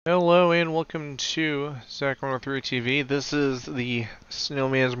Hello and welcome to Zach103 TV. This is the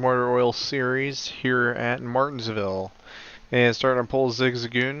Snowman's Motor Oil series here at Martinsville. And starting on pole, Zig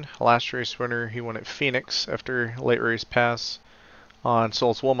Zagoon, last race winner. He won at Phoenix after late race pass on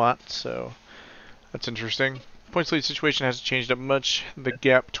Solus Wilmot, so that's interesting. Points lead situation hasn't changed up much. The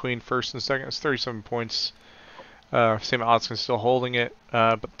gap between first and second is 37 points. Same Oddskin still holding it,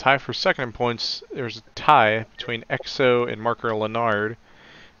 but the tie for second in points, there's a tie between Exo and Marker Lennard.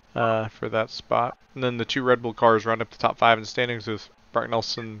 For that spot. And then the two Red Bull cars round up the top 5 in standings with Brock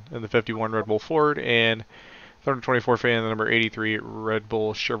Nelson in the 51 Red Bull Ford and 324 fan in the number 83 Red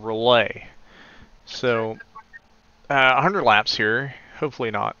Bull Chevrolet. So, 100 laps here. Hopefully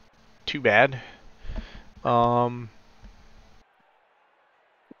not too bad.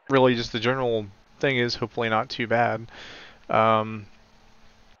 Really just the general thing is hopefully not too bad.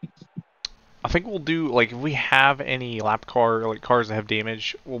 I think we'll do, like, if we have any lap car, like cars that have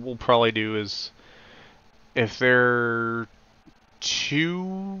damage, what we'll probably do is, if they're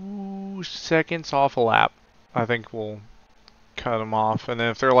 2 seconds off a lap, I think we'll cut them off. And then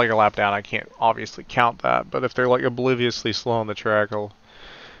if they're like a lap down, I can't obviously count that. But if they're like obliviously slow on the track, I'll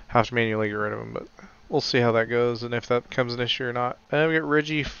have to manually get rid of them. But we'll see how that goes and if that becomes an issue or not. We got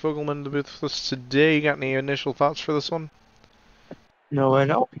Reggie Fogleman in the booth with us today. You got any initial thoughts for this one? No, I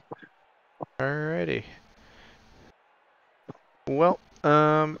don't. Alrighty. Well,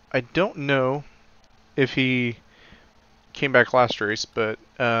 I don't know if he came back last race, but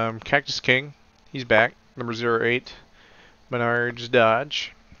Cactus King, he's back, number 08, Menards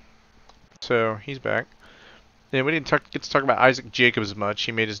Dodge. So he's back. And we didn't get to talk about Isaac Jacobs much.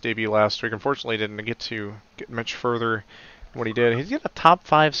 He made his debut last week. Unfortunately, didn't get to get much further than what he did. He's got a top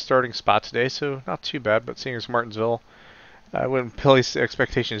 5 starting spot today, so not too bad. But seeing as Martinsville, I wouldn't place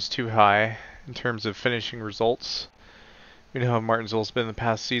expectations too high in terms of finishing results. We know how Martinsville's been in the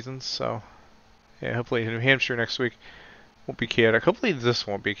past seasons, so yeah, hopefully New Hampshire next week won't be chaotic. Hopefully this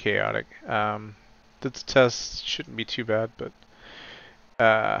won't be chaotic. This test shouldn't be too bad, but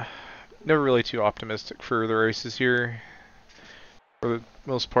never really too optimistic for the races here for the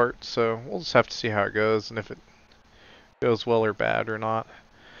most part, so we'll just have to see how it goes and if it goes well or bad or not.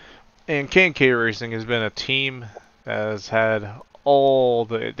 And K&K Racing has been a team that has had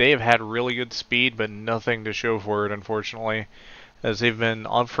they have had really good speed, but nothing to show for it, unfortunately, as they've been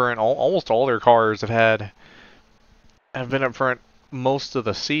on front. Almost all their cars have been up front most of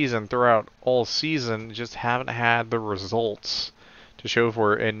the season, throughout all season, just haven't had the results to show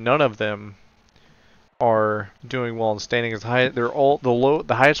for it, and none of them are doing well in standings. They're all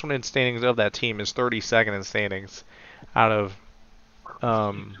the highest one in standings of that team is 32nd in standings, out of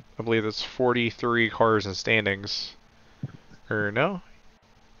I believe it's 43 cars in standings. Or no?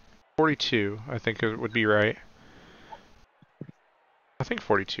 42, I think it would be right. I think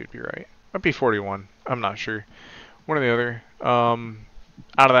 42 would be right. Might be 41. I'm not sure. One or the other. Out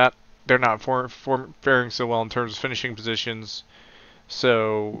of that, they're not faring so well in terms of finishing positions.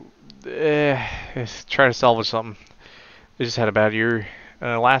 So, try to salvage something. They just had a bad year.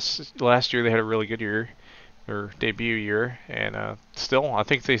 Last year they had a really good year, their debut year, and still, I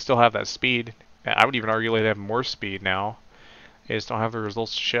think they still have that speed. I would even argue they have more speed now. They just don't have the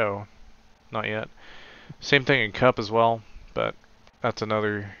results to show. Not yet. Same thing in Cup as well, but that's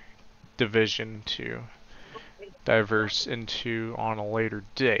another division to diverse into on a later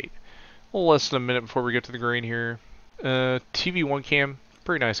date. A little less than a minute before we get to the green here. TV1 cam,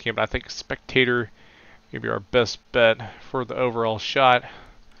 pretty nice cam, but I think Spectator may be our best bet for the overall shot.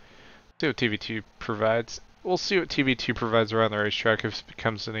 See what TV2 provides. We'll see what TV2 provides around the racetrack if it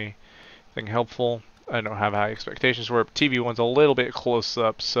becomes anything helpful. I don't have high expectations for it, but TV1's a little bit close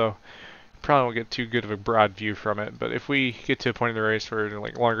up, so probably won't get too good of a broad view from it. But if we get to a point in the race where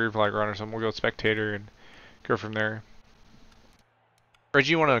like long green flag run or something, we'll go Spectator and go from there.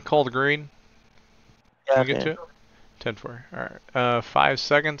 Reggie, you want to call the green? Yeah, Can we get to it? 10-4. Alright. 5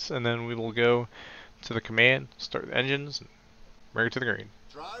 seconds, and then we will go to the command, start the engines, and bring it to the green.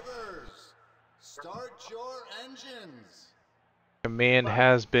 Drivers, start your engines. Command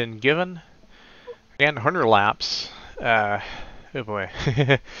has been given. Again, 100 laps. Oh boy.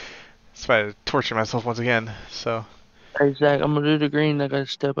 That's why I torture myself once again. So. Hey, Zach, I'm gonna do the green. I gotta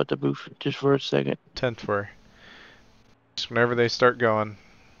step out the booth just for a second. 10-4. Just whenever they start going.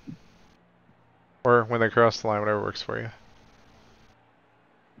 Or when they cross the line, whatever works for you.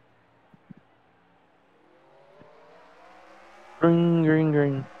 Green, green,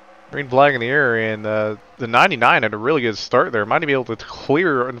 green. Green flag in the air, and the 99 had a really good start there. Might be able to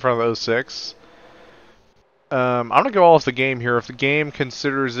clear in front of the 06. I'm going to go off the game here. If the game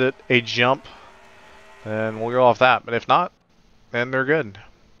considers it a jump, then we'll go off that. But if not, then they're good.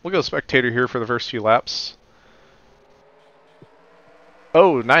 We'll go spectator here for the first few laps.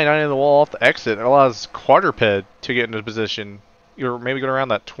 Oh, 99 in the wall off the exit. It allows quadruped to get into position. Or maybe get around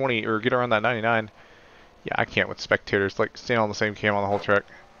that 20 or get around that 99. Yeah, I can't with spectators. Like staying on the same cam on the whole track.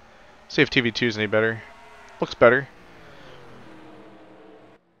 See if TV2 is any better. Looks better.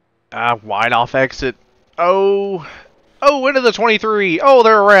 Wide off exit. Oh, into the 23. Oh,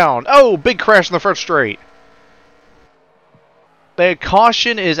 they're around. Oh, big crash in the front straight. The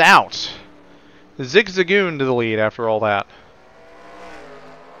caution is out. Zigzagoon to the lead after all that.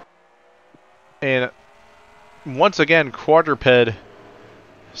 And once again, quadruped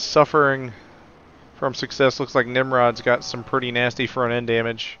suffering from success. Looks like Nimrod's got some pretty nasty front end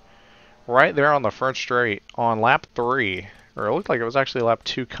damage. Right there on the front straight on lap 3. Or it looked like it was actually lap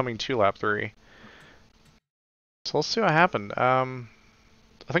 2 coming to lap 3. So let's see what happened. I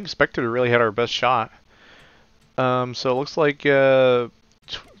think Spectator really had our best shot. So it looks like they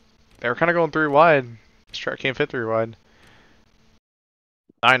were kind of going 3 wide. This track can't fit 3 wide.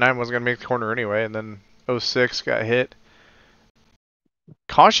 99 wasn't going to make the corner anyway, and then 06 got hit.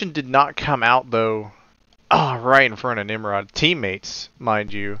 Caution did not come out, though, right in front of Nimrod. Teammates,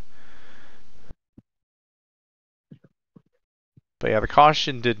 mind you. But yeah, the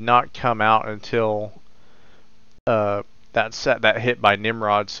caution did not come out until that hit by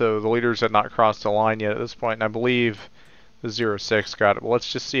Nimrod, so the leaders had not crossed the line yet at this point, and I believe the 06 got it. But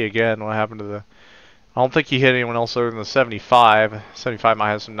let's just see again what happened to the... I don't think he hit anyone else other than the 75. 75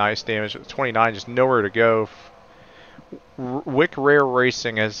 might have some nice damage, but the 29 just nowhere to go. Wick Rare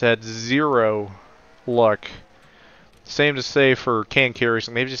Racing has had 0 luck. Same to say for Can-K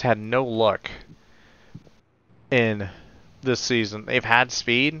Racing. They've just had no luck in this season. They've had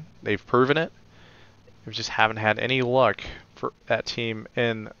speed. They've proven it. They just haven't had any luck for that team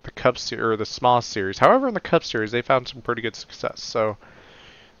in the Cup Series or the SMOS Series. However, in the Cup Series, they found some pretty good success. So,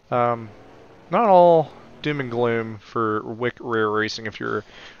 not all doom and gloom for Wick Rare Racing if you're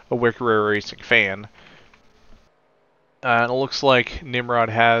a Wick Rare Racing fan. And it looks like Nimrod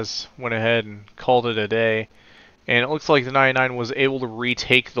has went ahead and called it a day. And it looks like the 99 was able to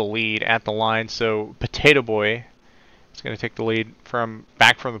retake the lead at the line. So Potato Boy is going to take the lead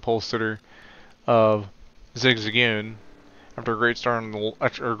back from the pole sitter of Zigzagoon after a great start on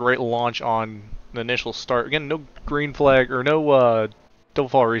after a great launch on the initial start. Again, no green flag or no double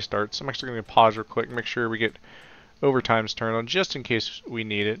fall restarts. I'm actually going to pause real quick and make sure we get overtimes turned on just in case we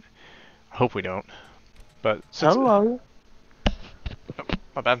need it. I hope we don't. But since Hello.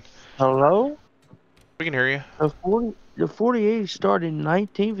 My bad. Hello. We can hear you. The 48 started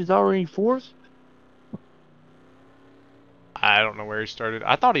 19th. Is already 4th. I don't know where he started.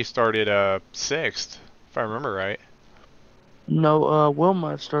 I thought he started 6th, if I remember right. No,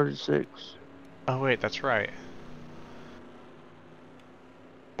 Wilmot started 6th. Oh wait, that's right.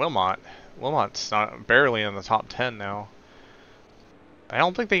 Wilmot's not barely in the top 10 now. I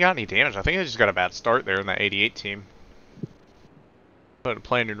don't think they got any damage. I think they just got a bad start there in that 88 team. But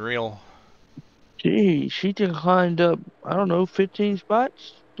plain and real. Gee, she declined up, I don't know, 15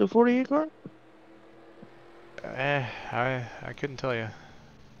 spots to 48 car? I couldn't tell you.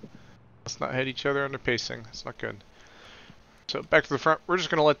 Let's not hit each other under pacing. That's not good. So back to the front. We're just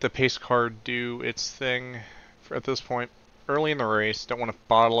going to let the pace car do its thing at this point. Early in the race. Don't want to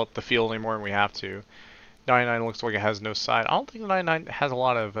bottle up the field anymore than we have to. 99 looks like it has no side. I don't think the 99 has a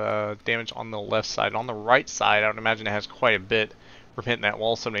lot of damage on the left side. On the right side, I would imagine it has quite a bit. We're hitting that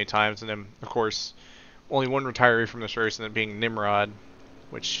wall so many times. And then, of course, only one retiree from this race, and that being Nimrod.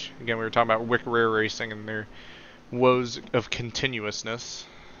 Which, again, we were talking about Wick Rare Racing and their woes of continuousness.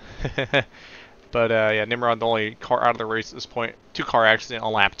 But, yeah, Nimrod, the only car out of the race at this point. 2-car accident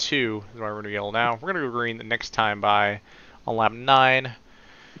on lap 2 is why we're going to yellow now. We're going to go green the next time by on lap 9.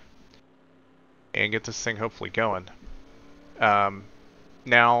 And get this thing hopefully going.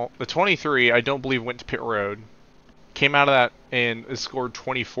 Now, the 23, I don't believe went to pit road. Came out of that and scored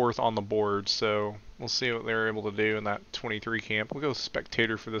 24th on the board, so we'll see what they're able to do in that 23 camp. We'll go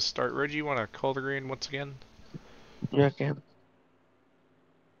spectator for this start. Reggie, you want to call the green once again? Yeah, I can.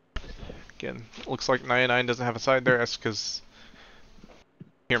 Again, looks like 99 doesn't have a side there. That's because the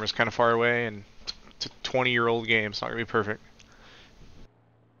camera's kind of far away, and it's a 20-year-old game. It's not going to be perfect.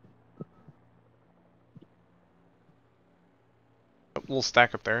 A little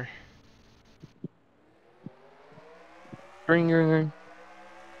stack up there. Green, green, green.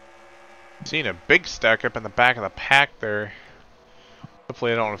 Seeing a big stack up in the back of the pack there.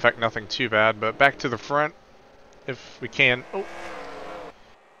 Hopefully it don't affect nothing too bad, but back to the front if we can. Oh.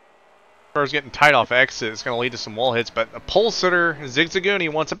 Car's getting tight off exit. It's going to lead to some wall hits, but a pole sitter,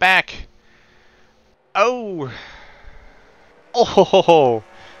 Zigzagoon, wants it back. Oh. Oh,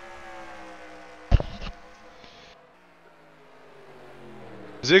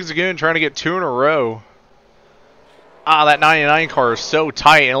 Zigzagoon trying to get 2 in a row. Ah, that 99 car is so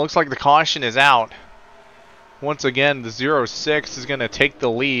tight, and it looks like the caution is out. Once again, the 06 is going to take the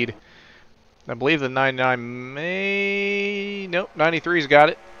lead. I believe the 99 may... Nope, 93's got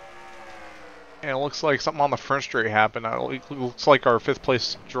it. And it looks like something on the front straight happened. It looks like our 5th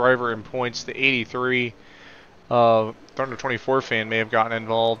place driver in points, the 83 Thunder 24 fan, may have gotten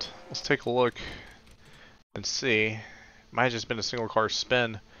involved. Let's take a look and see. Might have just been a single car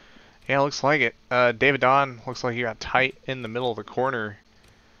spin. Yeah, it looks like it. David Don looks like he got tight in the middle of the corner.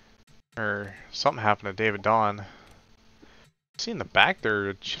 Or something happened to David Don. See in the back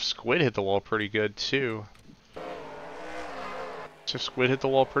there, Chief Squid hit the wall pretty good too. Chief Squid hit the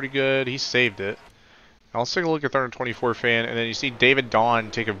wall pretty good. He saved it. Now let's take a look at Thunder 24 fan, and then you see David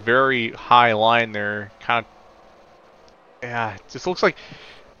Don take a very high line there. Kind of, yeah, it just looks like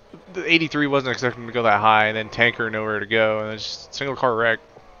the 83 wasn't expecting to go that high, and then Tanker nowhere to go, and then just single car wreck.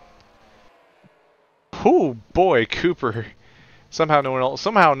 Oh boy, Cooper. Somehow no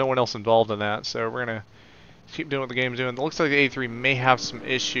one else involved in that. So we're gonna keep doing what the game's doing. It looks like the 83 may have some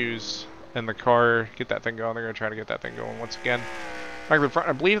issues in the car. Get that thing going. They're gonna try to get that thing going once again. Back to the front.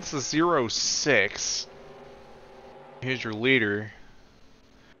 I believe it's the 06. Here's your leader.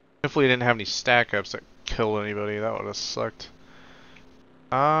 Hopefully, he didn't have any stack ups that killed anybody. That would have sucked.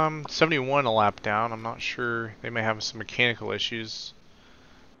 71 a lap down. I'm not sure. They may have some mechanical issues,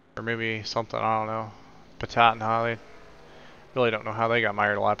 or maybe something. I don't know. Patat and Holly. Really don't know how they got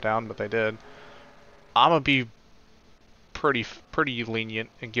mired a lap down, but they did. I'm gonna be pretty lenient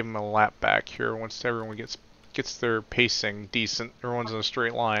and give them a lap back here once everyone gets their pacing decent. Everyone's in a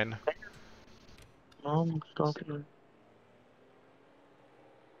straight line. I'm stopping.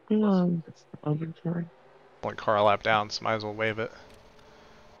 One car a lap down, so might as well wave it.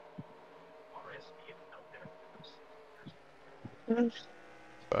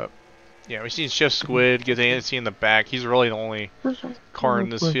 But yeah, we've seen Chef Squid get antsy in the back. He's really the only car in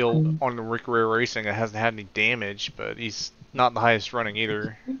this field on the Rick Rare Racing that hasn't had any damage, but he's not the highest running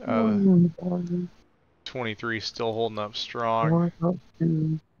either. 23 still holding up strong.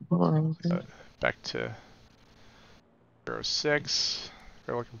 Back to 06.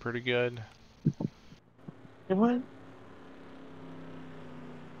 They're looking pretty good. So,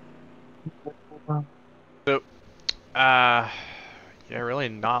 yeah, really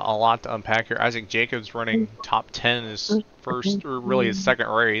not a lot to unpack here. Isaac Jacobs running top 10 his first, or really his second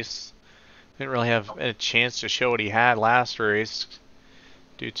race. Didn't really have a chance to show what he had last race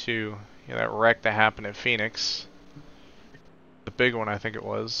due to that wreck that happened at Phoenix. The big one, I think it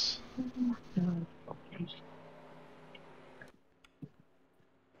was.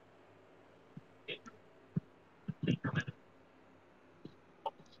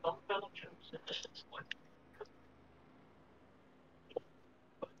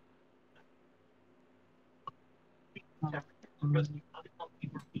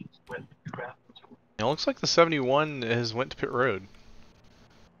 It looks like the 71 has went to pit road.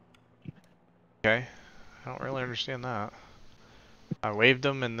 Okay, I don't really understand that. I waved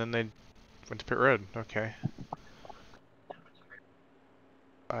them and then they went to pit road. Okay.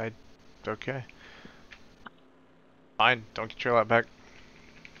 Okay. Fine, don't get your lap back.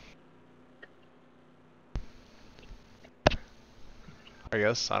 I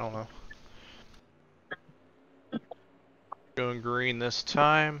guess, I don't know. Going green this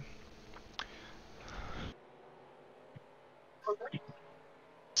time.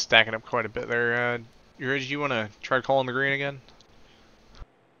 Stacking up quite a bit there. Reggie, you want to try calling the green again?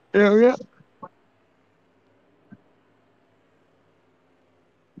 Yeah.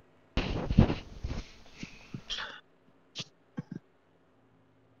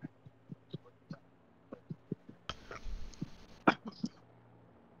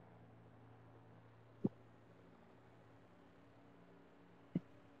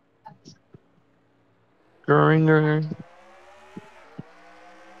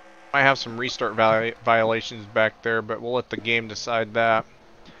 Might have some restart violations back there, but we'll let the game decide that.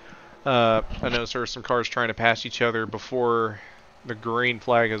 I noticed there were some cars trying to pass each other before the green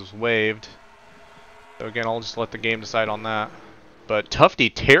flag is waved. So again, I'll just let the game decide on that. But Tufty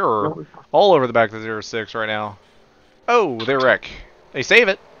Terror all over the back of the 06 right now. Oh, they wreck. They save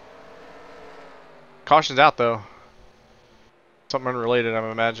it. Caution's out though. Something unrelated,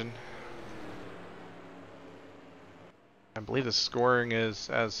 I imagine. I believe the scoring is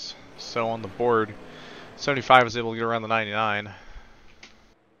as so on the board. 75 was able to get around the 99.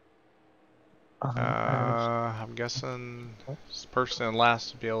 I'm guessing this person in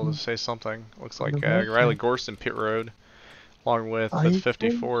last to be able to say something. Looks like Riley Gorson pit road, along with the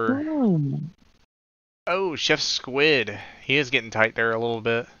 54. Oh, Chef Squid. He is getting tight there a little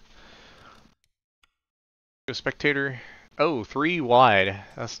bit. Go spectator. Oh, 3 wide.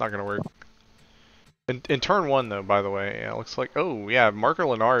 That's not going to work. In turn 1, though, by the way, yeah, it looks like... Oh, yeah, Marco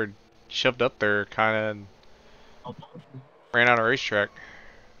Leonard shoved up there, kind of ran out of racetrack.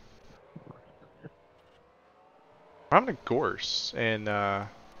 I'm going to Gorse, and,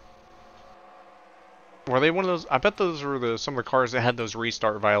 were they one of those... I bet those were some of the cars that had those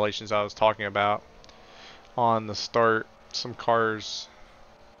restart violations I was talking about on the start. Some cars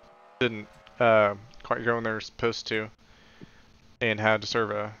didn't quite go when they were supposed to and had to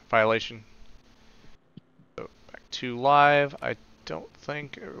serve a violation. So, back to live. I don't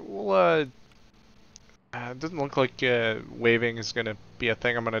think... Well, it doesn't look like waving is going to be a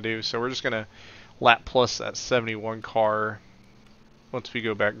thing I'm going to do, so we're just going to lap plus that 71 car once we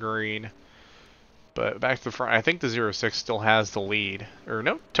go back green. But back to the front, I think the 06 still has the lead. Or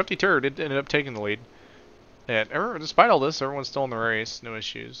no, Tufty Turd ended up taking the lead. And despite all this, everyone's still in the race, no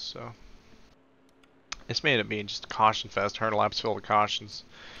issues. So this may end up being just a caution fest, 100 laps filled with cautions.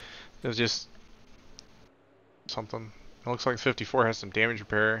 It was just something. It looks like 54 has some damage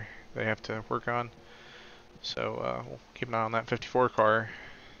repair they have to work on. So we'll keep an eye on that 54 car.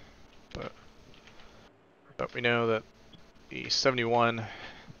 But we know that the 71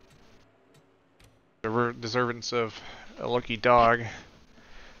 deservance of a lucky dog.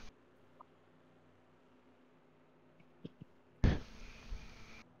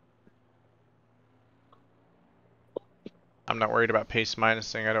 I'm not worried about pace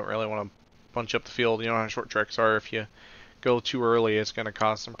minusing. I don't really want to bunch up the field. You know how short tracks are. If you go too early, it's going to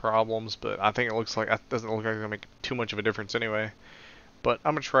cause some problems. But I think it doesn't look like it's going to make too much of a difference anyway. But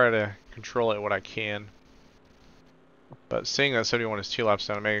I'm going to try to control it what I can. But seeing that 71 is 2 laps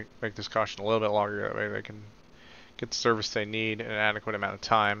down, it may make this caution a little bit longer. That way they can get the service they need in an adequate amount of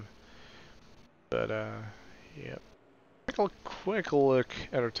time. But, yeah. Take a quick look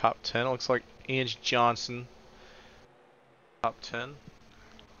at our top 10. It looks like Ange Johnson, top 10.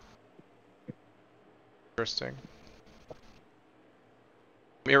 Interesting.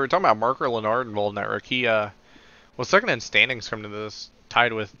 Yeah, we're talking about Marco Leonard involved in that wreck. He was second in standings coming to this,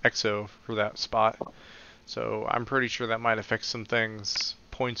 tied with EXO for that spot. So I'm pretty sure that might affect some things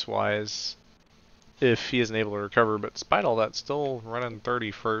points-wise if he isn't able to recover. But despite all that, still running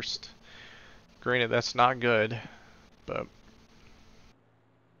 31st. Granted, that's not good, but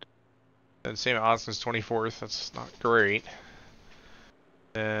then same at Austin's 24th. That's not great.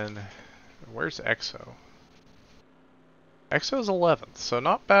 And where's EXO? EXO's 11th, so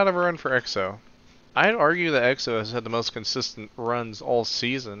not bad of a run for EXO. I'd argue that EXO has had the most consistent runs all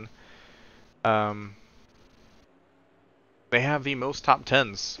season. They have the most top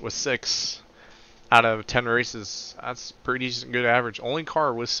 10s with 6 out of 10 races. That's pretty decent, good average. Only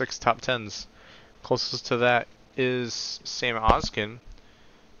car with 6 top 10s. Closest to that is Sam Oskin,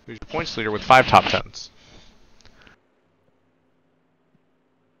 who's your points leader with 5 top 10s.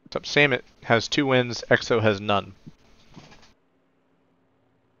 Sam has 2 wins, EXO has none.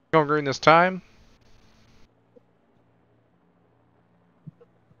 Going green this time.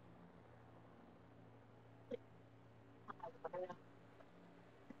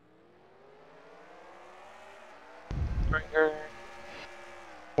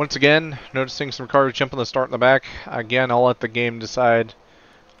 Once again, noticing some cars jumping the start in the back. Again, I'll let the game decide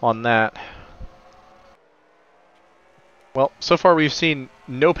on that. Well, so far we've seen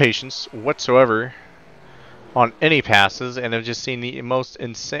no patience whatsoever on any passes, and I've just seen the most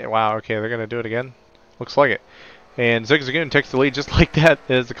insane... Wow, okay, they're going to do it again? Looks like it. And Zig Zagoon takes the lead just like that,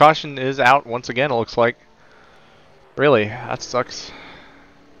 as the caution is out once again, it looks like. Really, that sucks.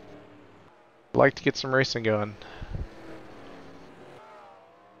 I'd like to get some racing going.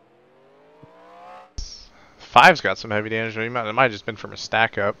 5's got some heavy damage. It might have just been from a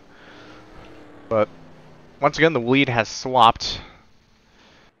stack up. But once again, the lead has swapped.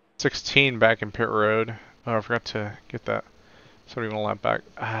 16 back in pit road. Oh, I forgot to get that 71 lap back.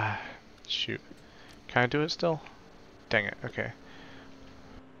 Ah, shoot. Can I do it still? Dang it. Okay.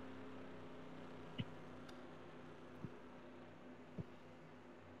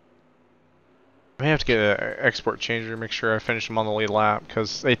 I may have to get an export changer, make sure I finish them on the lead lap,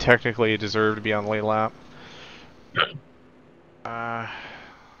 because they technically deserve to be on the lead lap.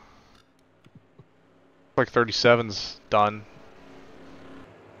 Like 37's done.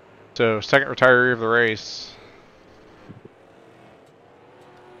 So, second retiree of the race.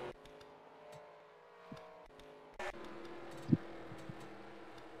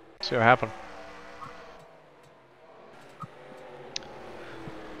 See what happened.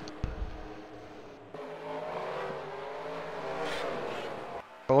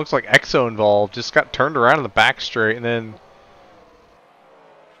 It looks like Exo involved. Just got turned around in the back straight, and then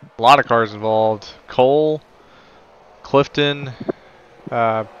a lot of cars involved. Cole, Clifton,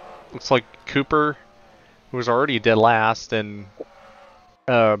 looks like Cooper, who was already dead last, and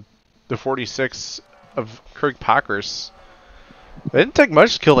the 46 of Craig Packers. They didn't take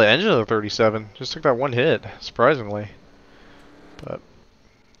much to kill the engine of the 37. Just took that one hit, surprisingly. But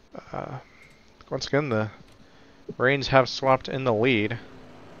once again, the Reigns have swapped in the lead.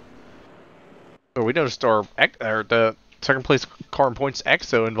 So we noticed the second place car in points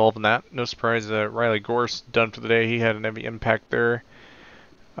Exo involved in that. No surprise that Riley Gorse done for the day. He had an heavy impact there.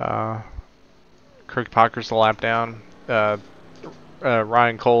 Craig Packers the lap down.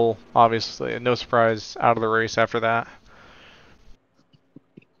 Ryan Cole, obviously, no surprise, out of the race after that.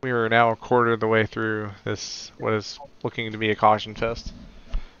 We are now a quarter of the way through this, what is looking to be a caution fest.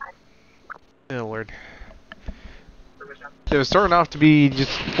 Oh Lord. It was starting off to be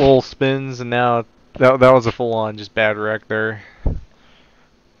just full spins, and now that was a full-on just bad wreck there.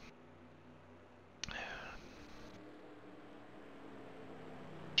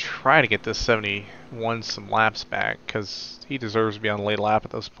 Try to get this 71 some laps back, because he deserves to be on the late lap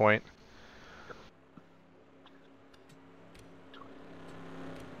at this point.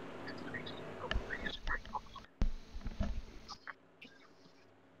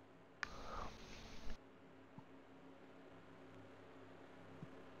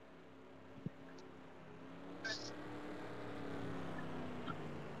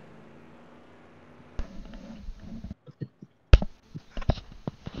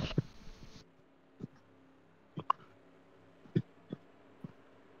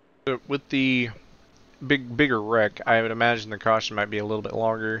 So with the bigger wreck, I would imagine the caution might be a little bit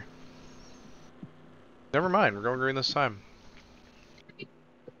longer. Never mind, we're going green this time.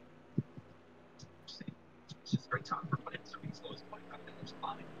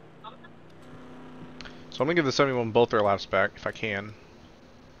 So I'm going to give the 71 both their laps back, if I can.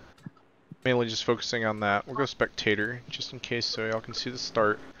 Mainly just focusing on that. We'll go spectator, just in case, so y'all can see the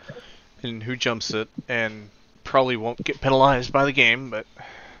start and who jumps it, and probably won't get penalized by the game, but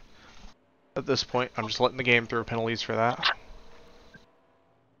at this point, I'm just letting the game throw penalties for that.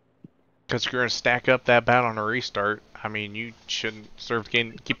 Because if you're going to stack up that bad on a restart, I mean, you shouldn't serve the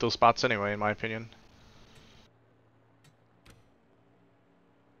game, keep those spots anyway, in my opinion.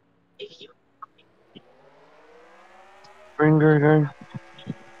 Ringer.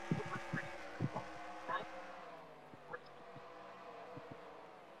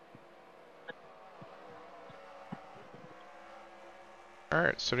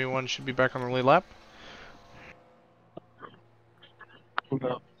 Alright, 71 should be back on the lead lap.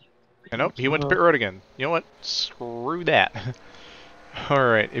 And nope, he went to pit road again. You know what? Screw that.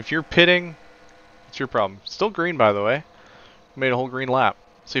 Alright, if you're pitting, it's your problem. Still green, by the way. Made a whole green lap.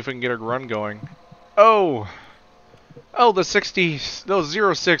 See if we can get a run going. Oh! Oh, the 60, those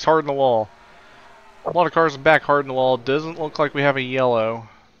 06 hard in the wall. A lot of cars back hard in the wall. Doesn't look like we have a yellow.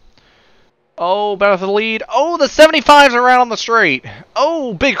 Oh, battle for the lead. Oh, the 75's around on the straight.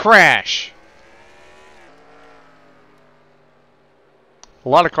 Oh, big crash. A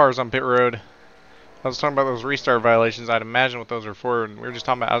lot of cars on pit road. I was talking about those restart violations. I'd imagine what those are for. And we were just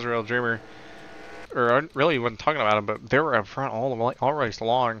talking about Azrael Dreamer. Or I really wasn't talking about them, but they were up front all race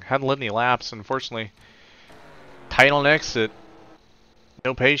long. Hadn't led any laps, unfortunately. Tight on exit.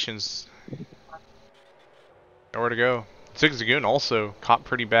 No patience. Nowhere to go. Zig Zagoon also caught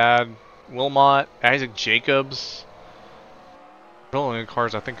pretty bad. Wilmot, Isaac Jacobs. Really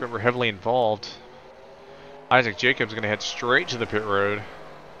cars I think that were heavily involved. Isaac Jacobs is going to head straight to the pit road.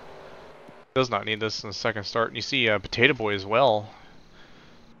 Does not need this in the second start. And you see Potato Boy as well,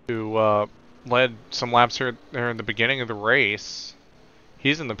 who led some laps here there in the beginning of the race.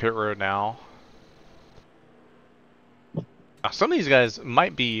 He's in the pit road now. Now, some of these guys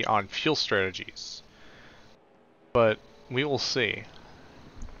might be on fuel strategies, but we will see.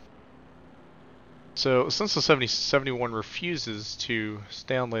 So since the 71 refuses to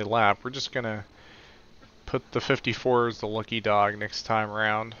stay on the lap, we're just going to put the 54 as the lucky dog next time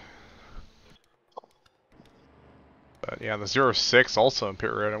around. But yeah, the 06 also in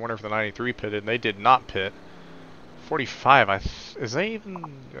pit road. I wonder if the 93 pitted, and they did not pit. 45, is they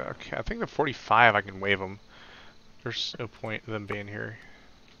even... Okay, I think the 45 I can wave them. There's no point in them being here.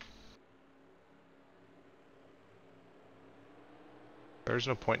 There's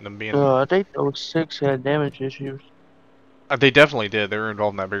no point in them being... I think those 6 had damage issues. They definitely did. They were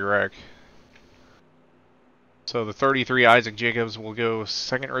involved in that big wreck. So the 33 Isaac Jacobs will go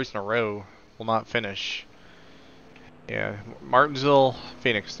second race in a row. Will not finish. Yeah, Martinsville,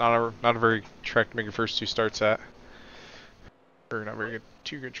 Phoenix. Not a very track to make your first two starts at. Or not very good,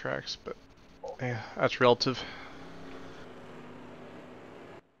 two good tracks, but yeah, that's relative.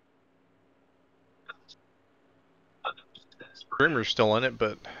 Dreamer's still in it,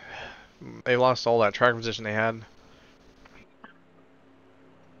 but they lost all that track position they had.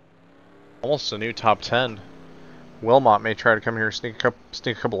 Almost a new top 10. Wilmot may try to come here, sneak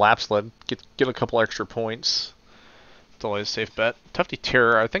a couple laps, get a couple extra points. It's always a safe bet. Tufty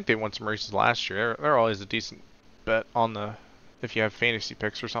Terror, I think they won some races last year. They're always a decent bet on the if you have fantasy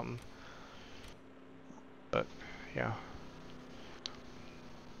picks or something. But yeah,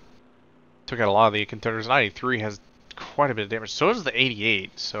 took out a lot of the contenders. 93 has quite a bit of damage. So does the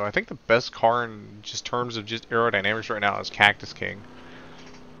 88. So I think the best car in just terms of just aerodynamics right now is Cactus King,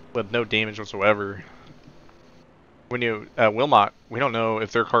 with no damage whatsoever. When you Wilmot, we don't know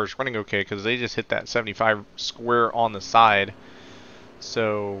if their car is running okay because they just hit that 75 square on the side.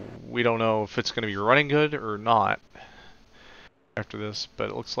 So we don't know if it's going to be running good or not after this.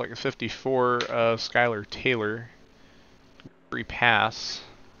 But it looks like a 54 Skylar Taylor free pass.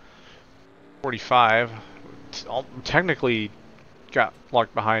 45 technically got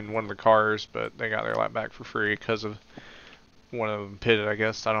locked behind one of the cars, but they got their lap back for free because of one of them pitted, I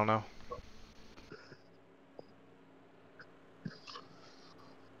guess. I don't know.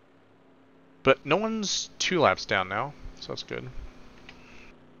 But no one's 2 laps down now, so that's good.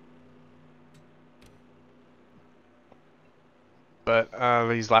 But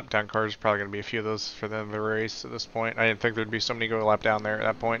these lap down cars are probably going to be a few of those for the end of the race at this point. I didn't think there'd be so many go a lap down there at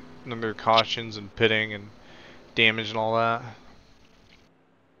that point. Under cautions and pitting and damage and all that.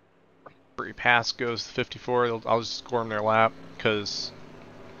 Free pass goes to 54. I'll just score them their lap because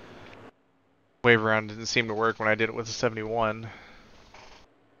wave around didn't seem to work when I did it with the 71.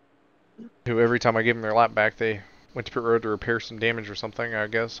 Who every time I gave them their lap back, they went to pit road to repair some damage or something, I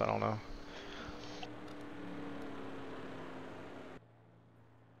guess. I don't know.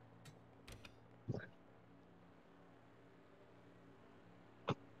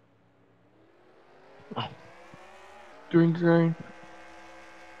 Green.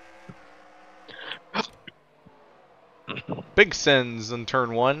 Big sends in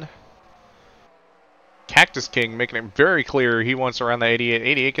turn 1. Cactus King making it very clear he wants around the 88.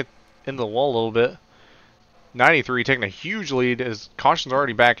 88 get into the wall a little bit. 93 taking a huge lead as caution's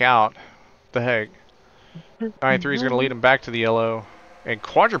already back out. The heck? 93 is going to lead him back to the yellow. And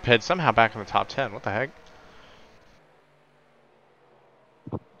Quadruped somehow back in the top 10. What the heck?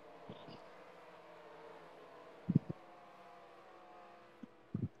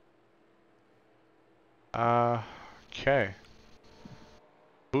 Okay.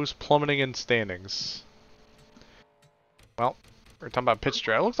 Who's plummeting in standings? Well, we're talking about pitch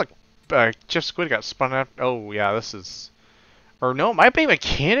strat. It looks like Jeff Squid got spun out. Oh, yeah, this is... Or no, it might be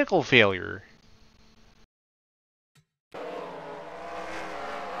mechanical failure.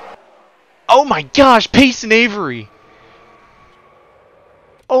 Oh my gosh, Payson Avery!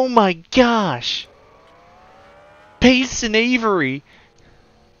 Oh my gosh! Payson Avery!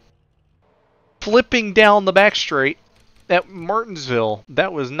 Flipping down the back straight at Martinsville.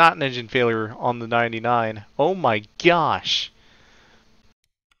 That was not an engine failure on the 99. Oh my gosh.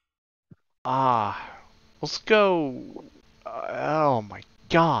 Let's go. Oh my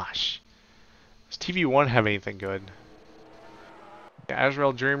gosh. Does TV1 have anything good? Yeah,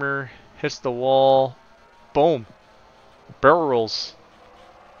 Azrael Dreamer hits the wall. Boom. Barrel rolls.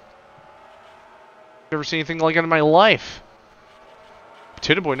 Never seen anything like it in my life.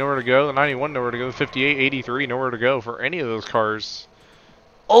 Potato Boy nowhere to go, the 91 nowhere to go, the 58, 83 nowhere to go for any of those cars.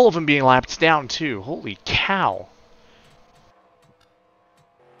 All of them being lapped down too. Holy cow.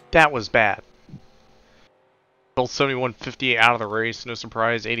 That was bad. Both 71, 58 out of the race, no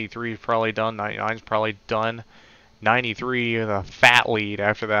surprise. 83 is probably done, 99 is probably done. 93 with a fat lead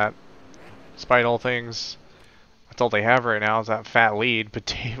after that. Despite all things, that's all they have right now is that fat lead.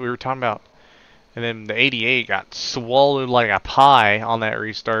 But we were talking about. And then the 88 got swallowed like a pie on that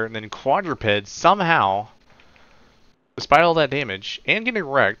restart. And then Quadruped somehow, despite all that damage and getting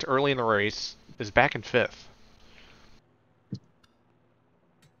wrecked early in the race, is back in 5th.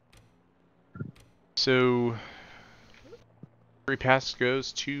 So, free pass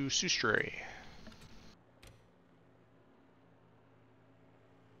goes to Sustre.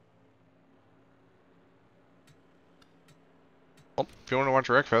 Well, if you want to watch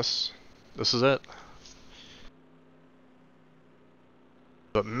Wreckfest, this is it.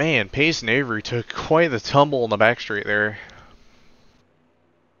 But man, Payson Avery took quite the tumble in the back straight there.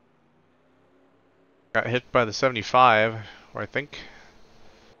 Got hit by the 75, or I think.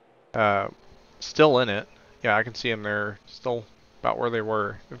 Still in it. Yeah, I can see him there. Still about where they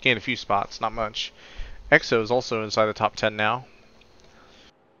were. They've gained a few spots, not much. EXO is also inside the top 10 now.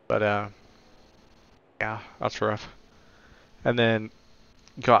 But yeah, that's rough. And then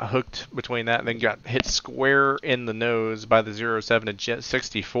got hooked between that, and then got hit square in the nose by the 07 at Jet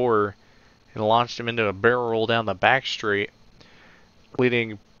 64, and launched him into a barrel roll down the back straight,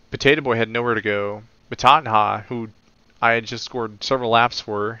 leading Potato Boy had nowhere to go. Batanha, who I had just scored several laps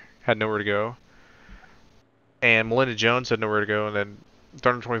for, had nowhere to go. And Melinda Jones had nowhere to go, and then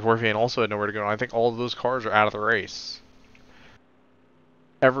Thunder 24 fan also had nowhere to go. And I think all of those cars are out of the race.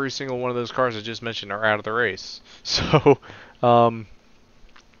 Every single one of those cars I just mentioned are out of the race. So, if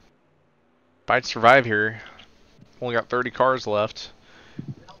I'd survive here, only got 30 cars left.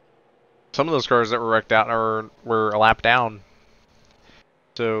 Some of those cars that were wrecked out were a lap down.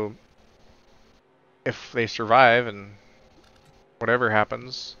 So, if they survive and whatever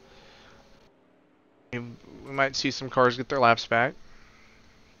happens, we might see some cars get their laps back.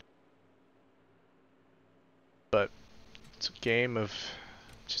 But it's a game of,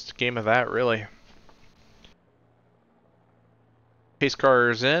 just a game of that, really. Pace car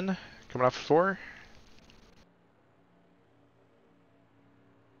is in, coming off 4.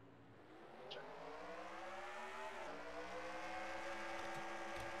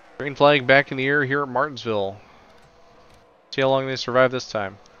 Green flag back in the air here at Martinsville. See how long they survive this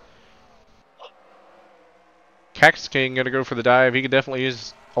time. Cactus King gonna go for the dive. He could definitely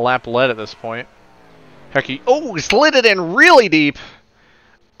use a lap lead at this point. Heck, he slid it in really deep.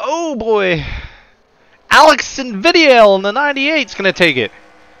 Oh boy. Alex Invidiel in the 98's gonna take it.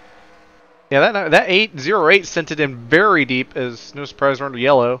 Yeah, that 808 sent it in very deep, as no surprise we're under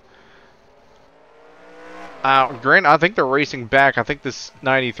yellow. Grant, I think they're racing back. I think this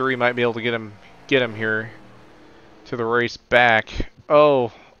 93 might be able to get him here to the race back.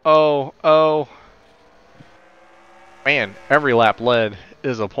 Oh. Man, every lap led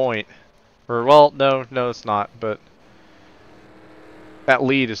is a point. Or, well, no, it's not, but that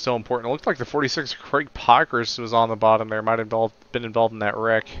lead is so important. It looked like the 46 Craig Pockers was on the bottom there. Might have been involved in that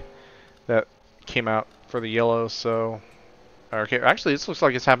wreck that came out for the yellow, so... Okay, actually, this looks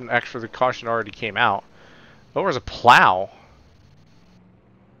like it's happened after the caution already came out. Oh, there's a plow.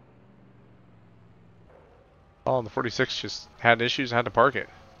 Oh, and the 46 just had issues and had to park it.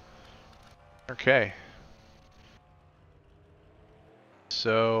 Okay.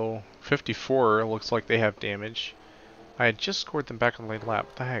 So, 54 looks like they have damage. I had just scored them back on the late lap.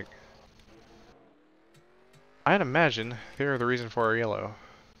 What the heck? I'd imagine they are the reason for our yellow.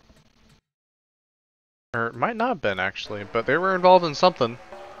 Or it might not have been, actually, but they were involved in something.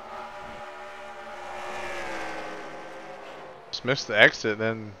 Just missed the exit,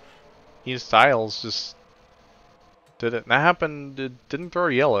 then Ian Styles just did it. And that happened, it didn't throw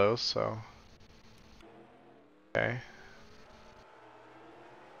yellow, so... Okay.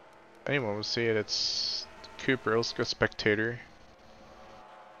 If anyone will see it, it's Cooper. Let's go spectator.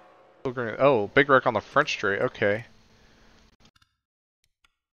 Oh, big wreck on the front straight, okay.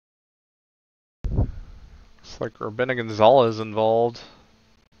 Looks like Robena Gonzalez involved.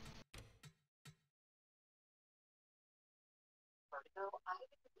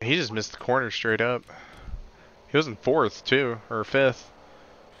 He just missed the corner straight up. He was in 4th too, or 5th.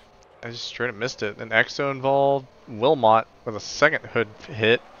 I just straight up missed it. And Exo involved. Wilmot with a second hood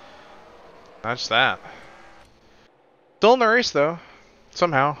hit. That's that. Still in the race though,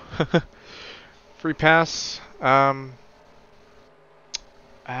 somehow. Free pass.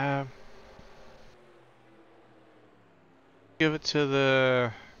 Give it to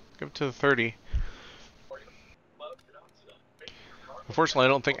the 30. Unfortunately, I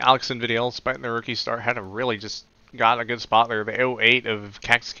don't think Alex Invidiel, despite their rookie start, had really just got a good spot there. The 08 of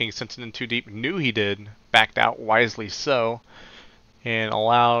Cactus King sent it in too deep. Knew he did. Backed out wisely so. And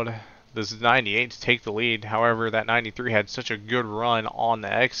allowed this 98 to take the lead. However, that 93 had such a good run on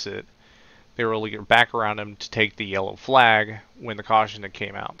the exit. They were able to get back around him to take the yellow flag when the caution had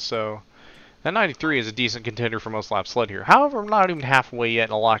came out. So, that 93 is a decent contender for most laps led here. However, I'm not even halfway yet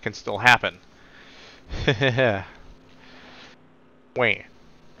and a lot can still happen. Wait.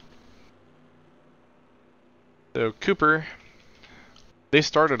 So Cooper, they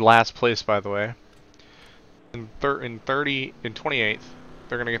started last place, by the way. In 28th,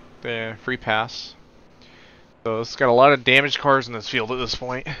 they're gonna get the free pass. So it's got a lot of damaged cars in this field at this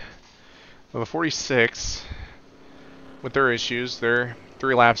point. Well, the 46, with their issues, they're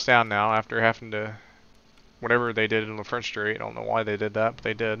 3 laps down now after having to whatever they did in the front straight. I don't know why they did that, but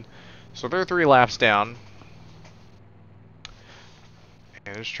they did. So they're 3 laps down.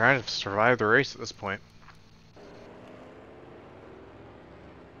 And just trying to survive the race at this point.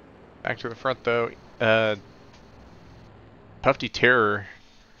 Back to the front though, Tufty Terror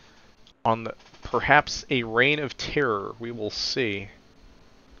on the perhaps a reign of terror. We will see.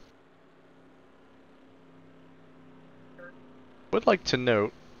 Would like to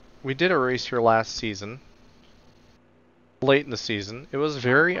note, we did a race here last season, late in the season. It was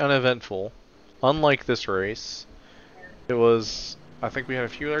very uneventful, unlike this race. It was, I think we had a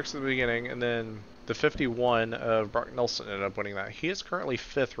few lurks at the beginning, and then the 51 of Brock Nelson ended up winning that. He is currently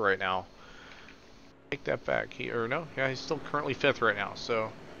 5th right now. Take that back. He's still currently 5th right now,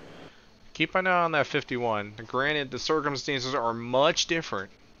 so keep an eye on that 51. Granted, the circumstances are much different,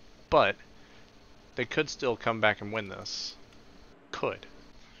 but they could still come back and win this. Could.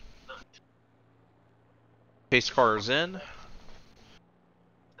 Pace car is in.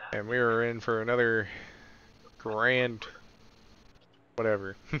 And we are in for another grand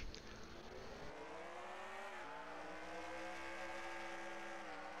whatever.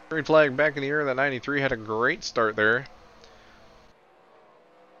 Green flag back in the air. That 93 had a great start there.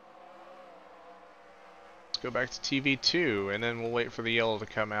 Let's go back to TV2 and then we'll wait for the yellow to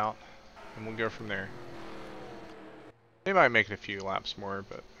come out and we'll go from there. They might make it a few laps more,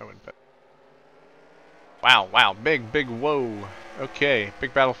 but I wouldn't bet. Wow, big whoa. Okay,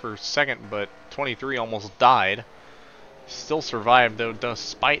 big battle for second, but 23 almost died. Still survived though,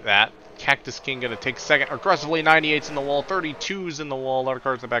 despite that. Cactus King gonna take second. Aggressively, 98's in the wall, 32's in the wall, a lot of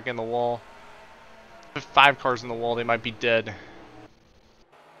cars in the back in the wall. 5 cars in the wall, they might be dead.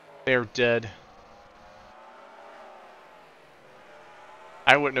 They're dead.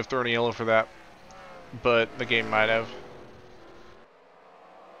 I wouldn't have thrown a yellow for that, but the game might have.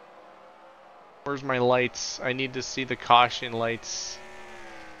 Where's my lights? I need to see the caution lights.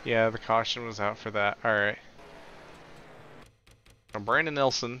 Yeah, the caution was out for that. Alright. Brandon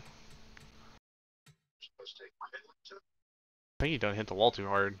Nelson. I think he done hit the wall too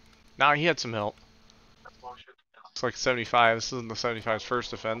hard. Nah, he had some help. It's like 75. This isn't the 75's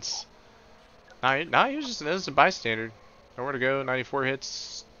first offense. Nah, he was just an innocent bystander. Nowhere to go. 94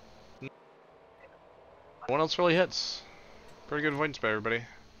 hits. No one else really hits. Pretty good points by everybody.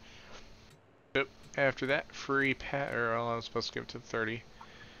 Yep. After that, free pat. Or I was supposed to give it to 30.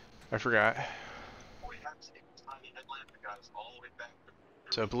 I forgot.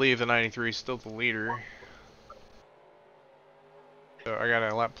 So I believe the 93 is still the leader. So I got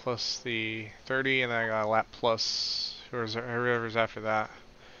a lap plus the 30, and then I got a lap plus whoever's after that.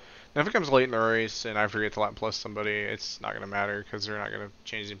 Now if it comes late in the race and I forget to lap plus somebody, it's not going to matter because they're not going to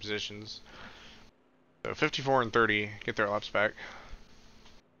change the positions. So 54 and 30 get their laps back.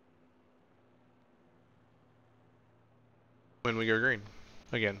 When we go green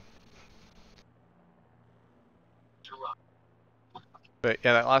again. But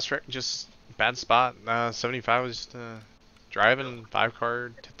yeah, that last wreck, just bad spot. 75 was just driving, 5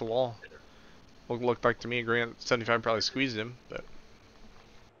 car, hit the wall. Looked like to me, green 75 probably squeezed him, but.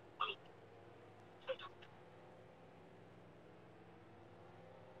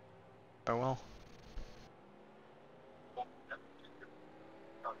 Oh well.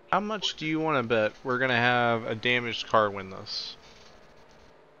 How much do you want to bet we're going to have a damaged car win this?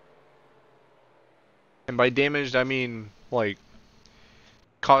 And by damaged, I mean, like,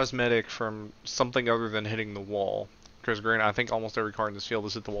 cosmetic from something other than hitting the wall. Because granted, I think almost every car in this field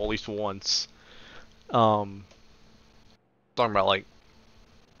has hit the wall at least once. Talking about, like,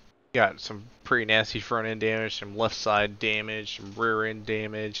 got some pretty nasty front end damage, some left side damage, some rear end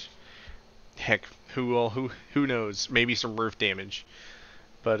damage. Heck, who knows? Maybe some roof damage.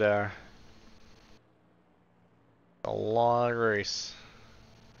 But a long race.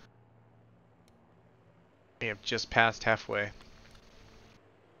 We have just passed halfway.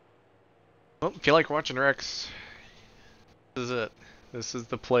 Well, if you like watching wrecks, this is it. This is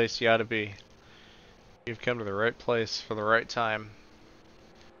the place you ought to be. You've come to the right place for the right time.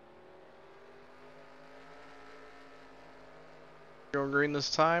 Going green this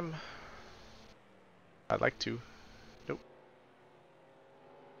time? I'd like to. Nope.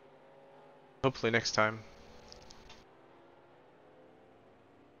 Hopefully next time.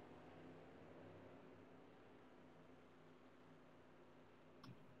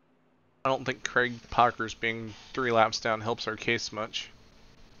 I don't think Craig Pockers being 3 laps down helps our case much.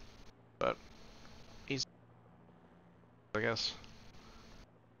 But he's, I guess.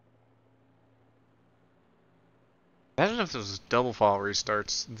 Imagine if this was double file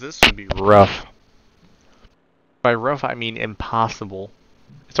restarts. This would be rough. By rough, I mean impossible.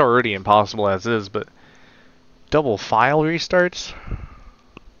 It's already impossible as is, but double file restarts?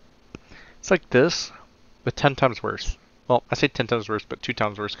 It's like this, but 10 times worse. Well, I say 10 times worse, but 2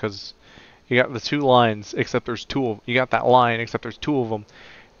 times worse, because you got the 2 lines, except there's 2 of them. You got that line, except there's 2 of them.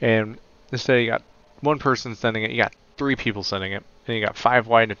 And instead you got 1 person sending it, you got 3 people sending it. And you got 5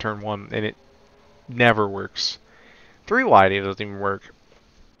 wide to turn 1, and it never works. 3 wide, it doesn't even work.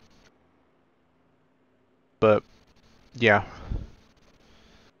 But, yeah.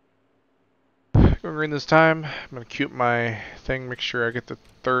 Go green this time. I'm going to queue up my thing, make sure I get the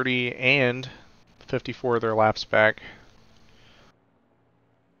 30 and 54 of their laps back.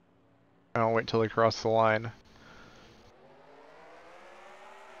 I'll wait till they cross the line.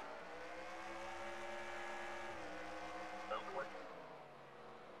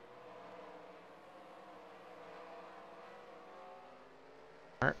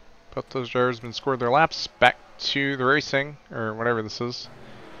 Alright, both those drivers have been scored their laps. Back to the racing, or whatever this is.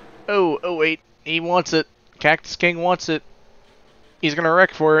 Oh wait, he wants it. Cactus King wants it. He's gonna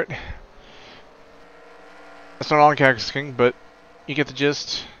wreck for it. That's not on Cactus King, but you get the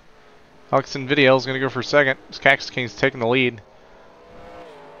gist. Alex Invidiel is gonna go for second. Cactus King's taking the lead.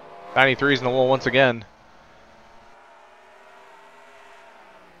 93's in the wall once again.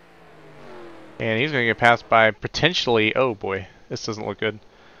 And he's gonna get passed by potentially, oh boy, this doesn't look good.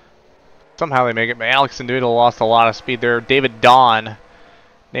 Somehow they make it, but Alex Invidiel lost a lot of speed there. David Dawn,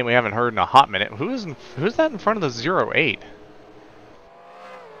 name we haven't heard in a hot minute. Who's that in front of the 08?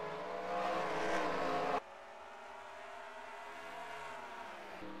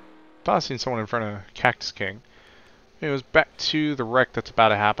 Thought I seen someone in front of Cactus King. It was back to the wreck that's about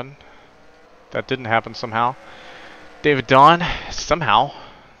to happen. That didn't happen somehow. David Dawn, somehow,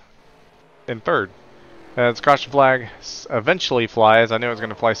 in third. The caution flag eventually flies. I knew it was going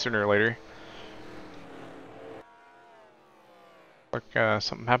to fly sooner or later. Like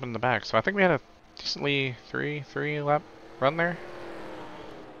something happened in the back. So I think we had a decently three lap run there.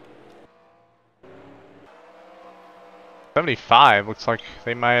 75 looks like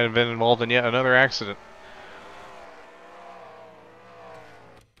they might have been involved in yet another accident.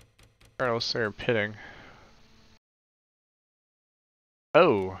 Carlos, they're pitting.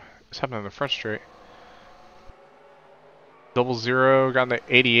 Oh, it's happening in the front straight. 00 got in the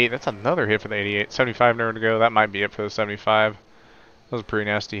 88. That's another hit for the 88. 75 nowhere to go. That might be it for the 75. That was a pretty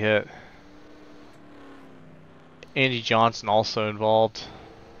nasty hit. Angie Johnson also involved.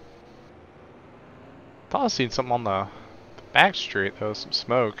 Thought I seen something on the back straight though, some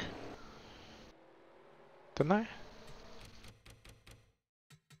smoke. Didn't I?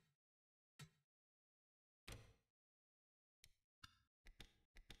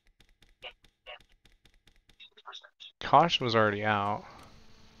 Caution was already out.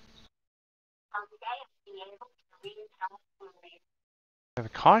 Yeah, the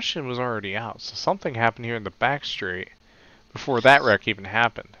caution was already out, so something happened here in the back straight before that wreck even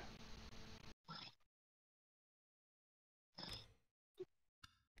happened.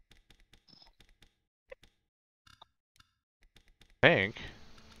 I think.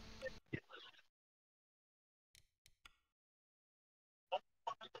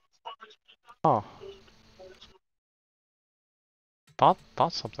 Oh.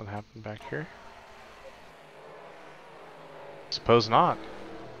 Thought something happened back here. Suppose not.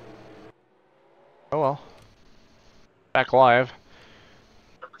 Oh well. Back live.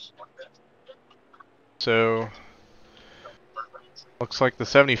 So looks like the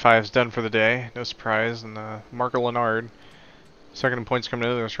 75 is done for the day. No surprise. And Marco Leonard, second in points coming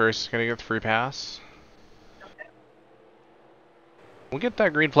into this race, is going to get the free pass. We'll get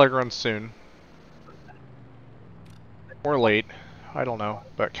that green flag run soon. Or late. I don't know.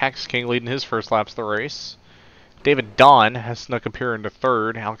 But Cactus King leading his first laps of the race. David Dawn has snuck up here into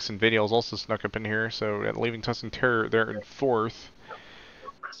third. Alex Invidiel has also snuck up in here. So leaving Tussin Terror there in fourth.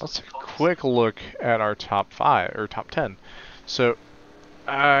 Let's take a quick look at our top 5 or top 10. So,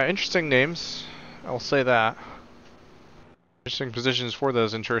 interesting names. I'll say that. Interesting positions for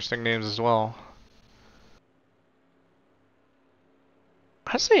those interesting names as well.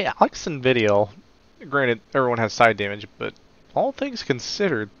 I'd say Alex Invidiel. Granted, everyone has side damage, but all things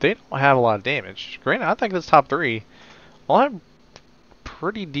considered, they don't have a lot of damage. Granted, I think this top 3 all have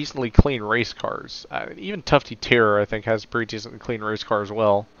pretty decently clean race cars. Even Tufty Terror, I think, has a pretty decently clean race car as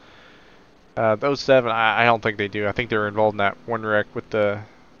well. Those 7, I don't think they do. I think they were involved in that one wreck with the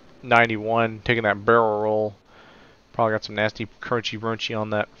 91, taking that barrel roll. Probably got some nasty crunchy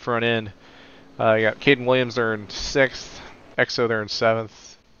on that front end. You got Caden Williams there in 6th, Exo there in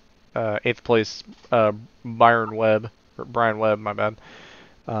 7th. 8th place, Brian Webb, my bad.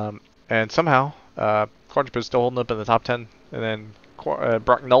 And somehow, Quadruped's still holding up in the top 10. And then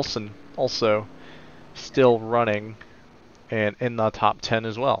Brock Nelson also still running and in the top 10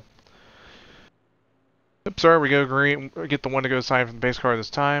 as well. Oops, sorry, we go green. We get the one to go sign from the base car this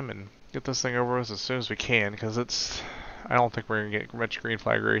time and get this thing over with as soon as we can, because I don't think we're going to get much green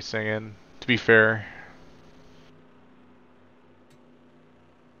flag racing in, to be fair.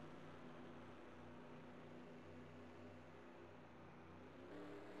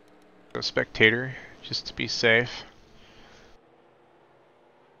 Go spectator, just to be safe.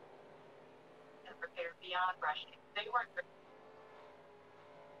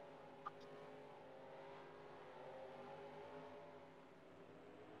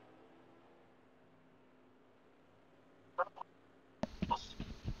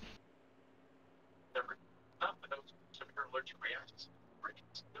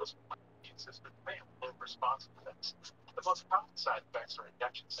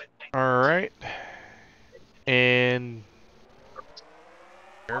 Alright. And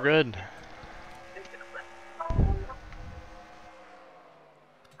you're good.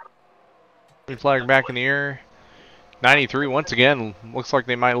 Green flag back in the air. 93 once again. Looks like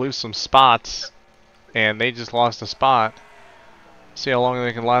they might lose some spots. And they just lost a spot. See how long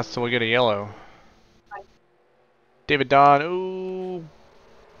they can last till we get a yellow. David Don. Ooh.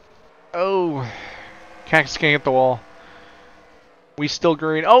 Oh. Cactus can't hit the wall. We still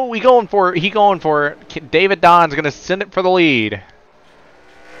green. Oh, we going for it. He going for it. David Don's going to send it for the lead.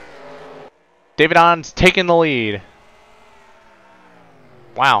 David Don's taking the lead.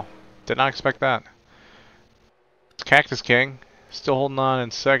 Wow. Did not expect that. It's Cactus King. Still holding on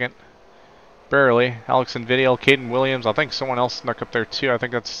in second. Barely. Alex Invidial, Caden Williams. I think someone else snuck up there too. I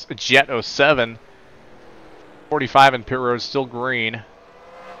think that's Jet 07. 45 in pit road. Still green.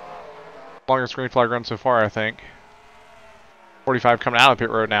 Longest green flag run so far, I think. 45 coming out of pit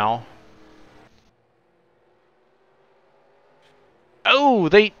road now. Oh,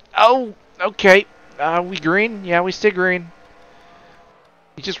 oh, okay. We green? Yeah, we stay green.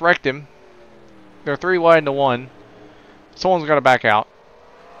 He just wrecked him. They're 3 wide into 1. Someone's got to back out.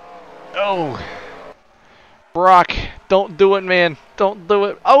 Oh. Brock, don't do it, man. Don't do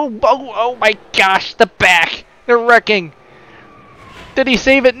it. Oh my gosh, the back. They're wrecking. Did he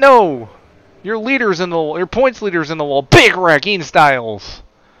save it? No. Your leader's in the wall. Your points leader's in the wall. Big wreck, Ian Styles.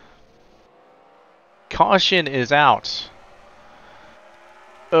 Caution is out.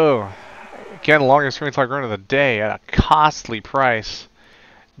 Oh. Again, longest green flag run of the day at a costly price.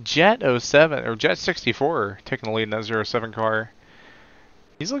 Jet 07, or Jet 64, taking the lead in that 07 car.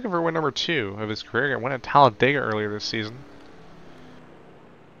 He's looking for win number 2 of his career. He went at Talladega earlier this season.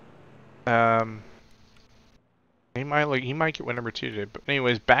 He might get win number 2 today. But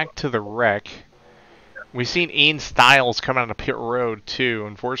anyways, back to the wreck. We've seen Ian Styles come out of pit road too.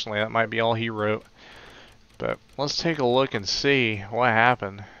 Unfortunately, that might be all he wrote. But let's take a look and see what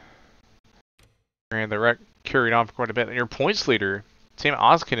happened. And the wreck carried on for quite a bit. And your points leader, Sam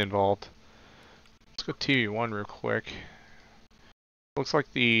Oskin involved. Let's go TV1 real quick. Looks like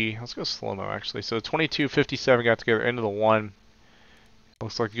let's go slow-mo actually. So 22:57 got together into the 1.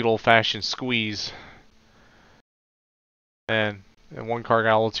 Looks like a good old-fashioned squeeze. And one car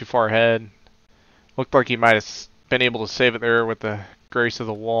got a little too far ahead. Looked like he might have been able to save it there with the grace of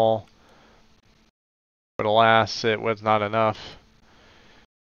the wall. But alas, it was not enough.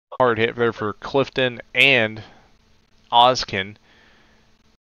 Hard hit there for Clifton and Oskin.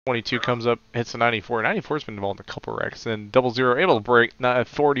 22 comes up, hits the 94. 94's been involved in a couple wrecks. Then 00 able to break.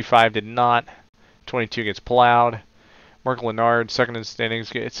 45 did not. 22 gets plowed. Mark Lennard, second in standings,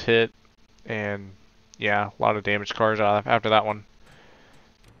 gets hit. And yeah, a lot of damaged cars after that one.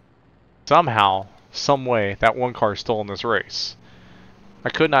 Somehow, some way, that one car is still in this race. I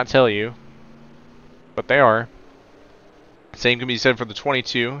could not tell you, but they are. Same can be said for the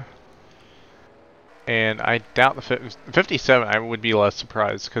 22. And I doubt the 57, I would be less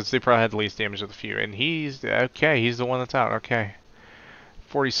surprised, because they probably had the least damage of the few. And he's, okay, he's the one that's out, okay.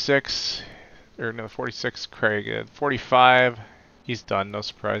 46, or no, 46, Craig. 45, he's done, no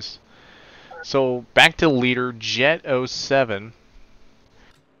surprise. So, back to leader, Jet 07.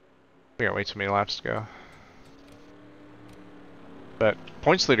 We gotta wait so many laps to go. But,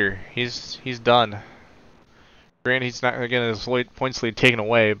 points leader, he's done. Granted, he's not going to get his points lead taken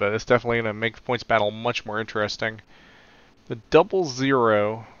away, but it's definitely going to make the points battle much more interesting. The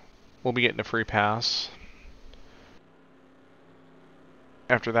 00 will be getting a free pass.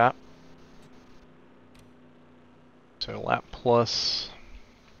 After that. So lap plus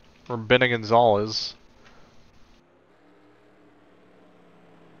Rabina Gonzalez.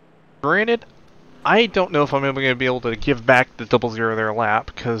 Granted, I don't know if I'm going to be able to give back the 00 their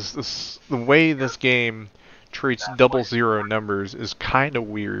lap, because the way this game treats 00 numbers is kind of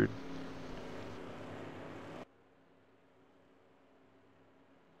weird.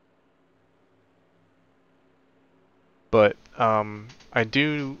 But I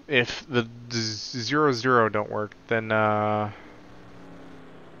do, if the 00 don't work, then I'll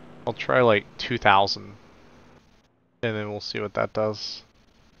try like 2000, and then we'll see what that does.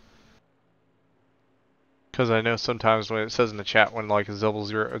 Because I know sometimes when it says in the chat when like a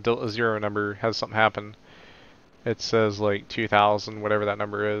 00 number has something happen, it says like 2000, whatever that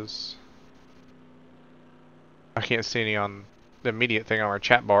number is. I can't see any on the immediate thing on our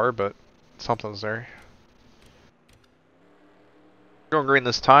chat bar, but something's there. Going green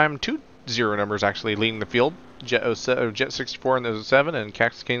this time. 2 0 numbers actually leading the field. Jet 64 in the 07 and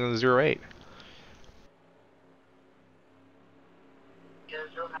Cactus King in the 08.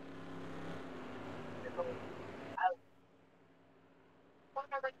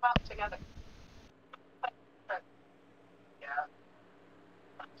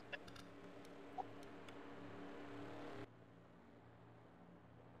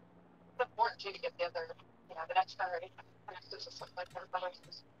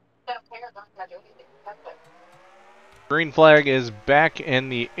 Green flag is back in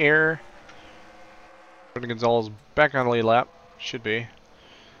the air. Gonzalez back on the lead lap. Should be.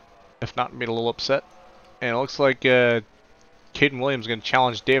 If not, be a little upset. And it looks like Caden Williams is going to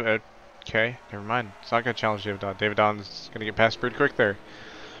challenge David. Okay, never mind. It's not going to challenge David Don. David Don is going to get past pretty quick there.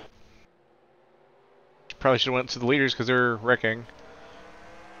 Probably should have went to the leaders because they're wrecking.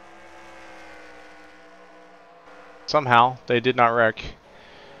 Somehow, they did not wreck.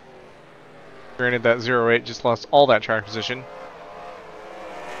 Granted, that 08 just lost all that track position.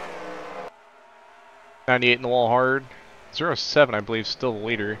 98 in the wall hard. 07, I believe, still the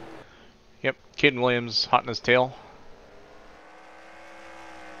leader. Yep, Caden Williams hot in his tail.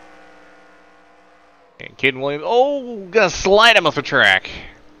 And Caden Williams, oh, gonna slide him off the track.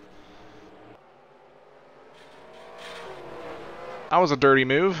 That was a dirty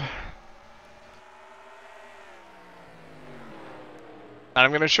move. And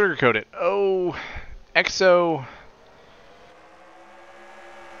I'm gonna sugarcoat it. Oh, EXO.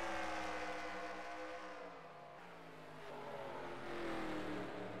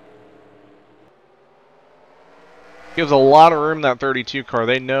 Gives a lot of room, that 32 car.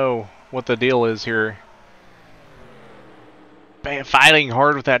 They know what the deal is here. Fighting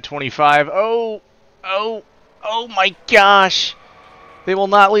hard with that 25. Oh my gosh. They will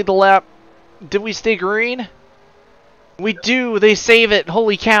not lead the lap. Did we stay green? We do. They save it.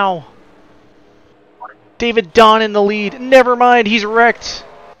 Holy cow. David Don in the lead. Never mind. He's wrecked.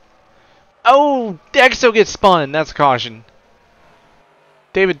 Oh, EXO gets spun. That's a caution.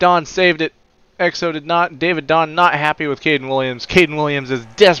 David Don saved it. EXO did not. David Don not happy with Caden Williams. Caden Williams is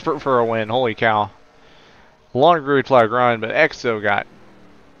desperate for a win. Holy cow. Long green flag run, but EXO got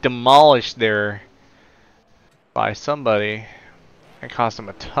demolished there by somebody. It cost them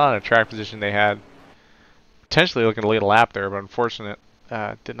a ton of track position they had. Potentially looking to lead a lap there, but unfortunate.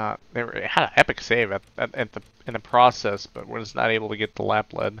 Did not. They had an epic save in the process, but was not able to get the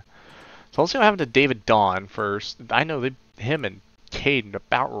lap led. So let's see what happened to David Don first. I know him and Caden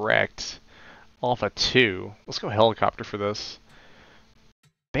about wrecked off a 2. Let's go helicopter for this.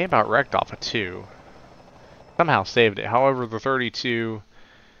 They about wrecked off a 2. Somehow saved it. However, the 32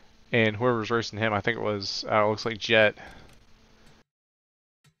 and whoever's racing him, I think it was, looks like Jet.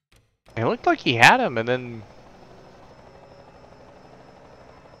 It looked like he had him, and then,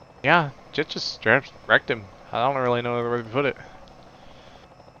 yeah, Jet just wrecked him. I don't really know where to put it.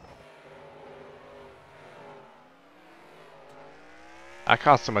 That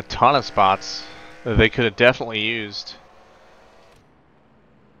cost them a ton of spots that they could have definitely used.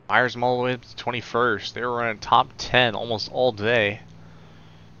 Fires them all the way up to 21st. They were running top 10 almost all day.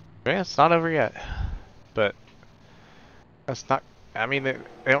 Yeah, it's not over yet. But that's not. I mean, they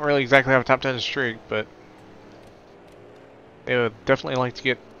don't really exactly have a top 10 streak, but they would definitely like to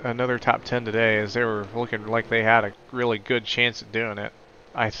get another top 10 today, as they were looking like they had a really good chance at doing it.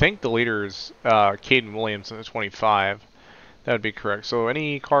 I think the leader is Caden Williams in the 25. That would be correct. So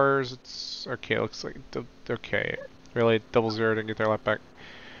any cars, it's okay. Looks like okay. Really, 00 didn't get their lap back.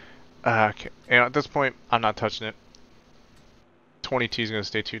 Okay. And at this point, I'm not touching it. 22 is going to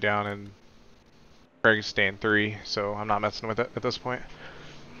stay 2 down, and Craig's staying 3, so I'm not messing with it at this point.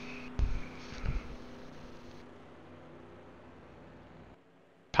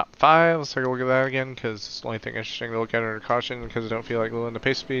 Top 5, let's take a look at that again, because it's the only thing interesting to look at under caution, because I don't feel like lowering the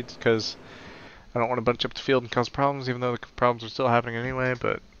pace speeds, because I don't want to bunch up the field and cause problems, even though the problems are still happening anyway,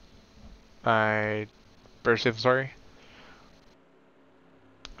 but I better safe than sorry.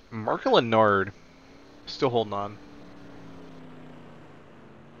 Marco Lennard, still holding on.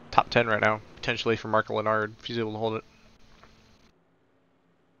 Top 10 right now, potentially for Marco Lennard, if he's able to hold it.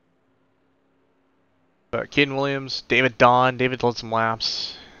 But Caden Williams, David Don, David led some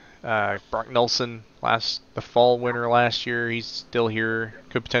laps. Brock Nelson, the fall winner last year, he's still here,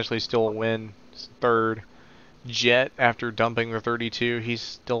 could potentially still win. He's 3rd. Jet, after dumping the 32, he's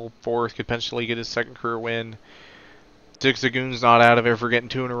still 4th, could potentially get his 2nd career win. Zig Zagoon's not out of it for getting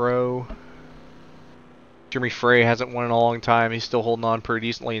 2 in a row. Jeremy Frey hasn't won in a long time. He's still holding on pretty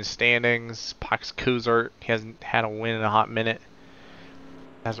decently in standings. Pax Cozart, he hasn't had a win in a hot minute.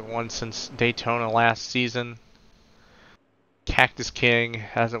 Hasn't won since Daytona last season. Cactus King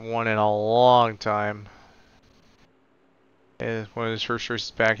hasn't won in a long time. One of his first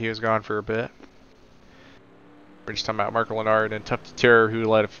races back, he was gone for a bit. We're just talking about Marco Lennard and Tough to Terror, who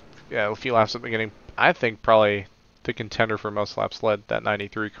led a few laps at the beginning. I think probably the contender for most laps led, that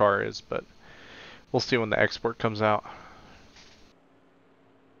 93 car is, but we'll see when the export comes out.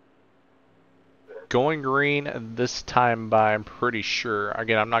 Going green this time by, I'm pretty sure.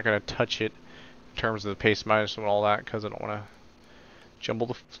 Again, I'm not going to touch it in terms of the pace minus and all that because I don't want to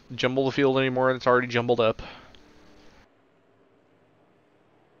jumble the field anymore. It's already jumbled up.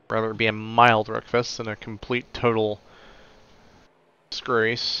 Rather it be a mild wreckfest than a complete total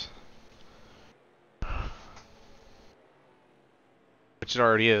disgrace. Which it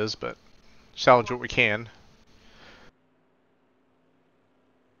already is, but salvage what we can.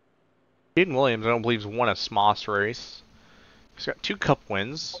 Caden Williams, I don't believe, has won a SMOS race. He's got 2 cup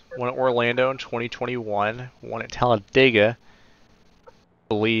wins. One at Orlando in 2021. One at Talladega, I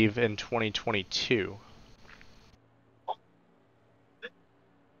believe, in 2022.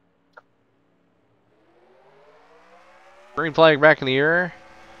 Green flag back in the air.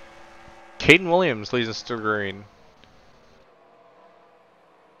 Caden Williams leads us to green.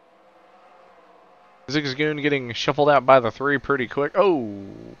 Zigzagoon getting shuffled out by the 3 pretty quick. Oh,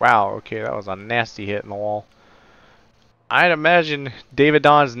 wow. Okay, that was a nasty hit in the wall. I'd imagine David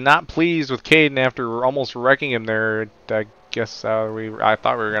Don's not pleased with Caden after almost wrecking him there. I guess I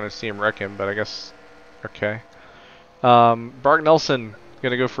thought we were going to see him wreck him, but I guess... Okay. Bart Nelson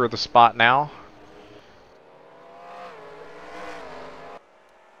going to go for the spot now.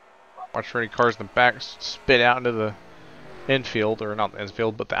 Watch for any cars in the back spit out into the infield, or not the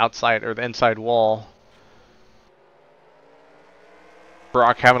infield, but the outside or the inside wall.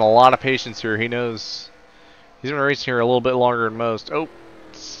 Brock having a lot of patience here. He knows he's been racing here a little bit longer than most. Oh,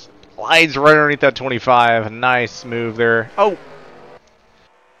 slides right underneath that 25. Nice move there. Oh,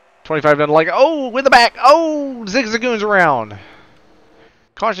 25 doesn't like it. Oh, with the back. Oh, Zigzagoon's around.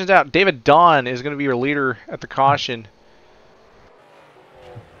 Caution's out. David Don is going to be your leader at the caution.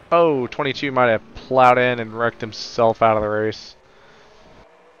 Oh, 22 might have plowed in and wrecked himself out of the race.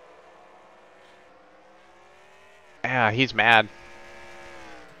 Yeah, he's mad.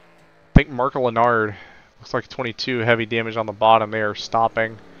 I think Marco Lennard, looks like 22 heavy damage on the bottom. They are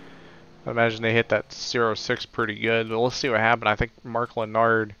stopping. I imagine they hit that 06 pretty good. But let's see what happened. I think Marco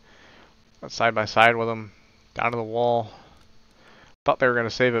Lennard got side by side with him down to the wall. Thought they were going to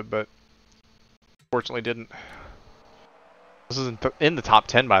save it, but fortunately didn't. This is in the top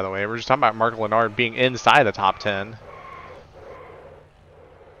 10, by the way. We're just talking about Marco Lennard being inside the top 10.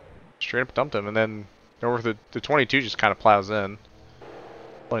 Straight up dumped him, and then over the 22 just kind of plows in.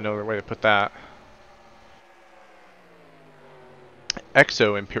 Probably no other way to put that.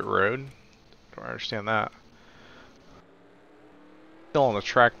 Exo in pit road. Don't understand that. Still on the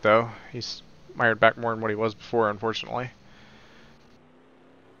track though. He's mired back more than what he was before, unfortunately.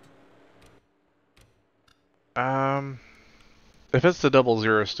 If it's the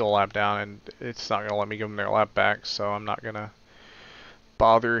 00 still a lap down, and it's not gonna let me give them their lap back, so I'm not gonna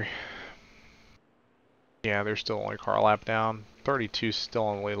bother. Yeah, they're still only car lap down. 32's still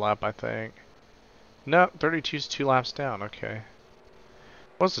on the lead lap, I think. No, 32's 2 laps down. Okay.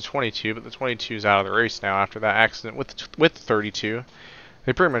 It was the 22, but the 22's out of the race now after that accident with the 32.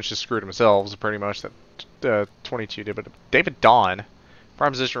 They pretty much just screwed themselves, pretty much, that 22 did. But David Don,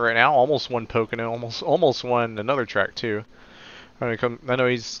 prime position right now, almost won Pocono, almost won another track too. I know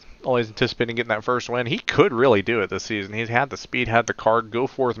he's always anticipating getting that first win. He could really do it this season. He's had the speed, had the car. Go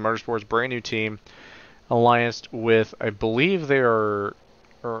Forth Motorsports, brand new team. Allianced with, I believe they were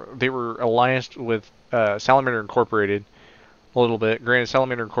allianced with Salamander Incorporated a little bit. Granted,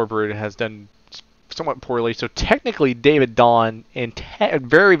 Salamander Incorporated has done somewhat poorly, so technically David Don, and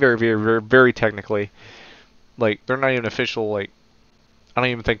very, very, very, very, very technically, like, they're not even official, like, I don't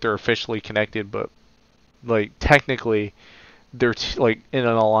even think they're officially connected, but, like, technically, they're, like, in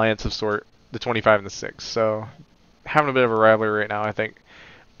an alliance of sort, the 25 and the 6, so having a bit of a rivalry right now, I think.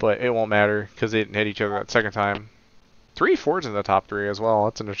 But it won't matter because they didn't hit each other that second time. 3 Fords in the top 3 as well.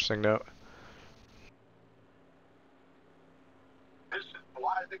 That's an interesting note. This is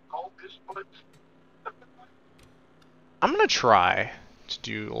why they call this foot. I'm going to try to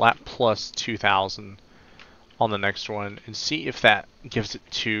do lap plus 2,000 on the next one and see if that gives it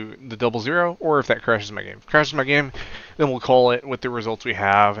to the 00 or if that crashes my game. If it crashes my game, then we'll call it with the results we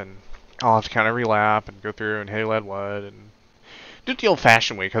have, and I'll have to count every lap and go through and who led what and do it the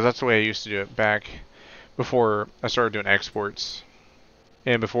old-fashioned way, because that's the way I used to do it back before I started doing exports.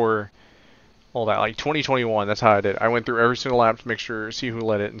 And before all that, like 2021, that's how I did it. I went through every single lap to make sure, see who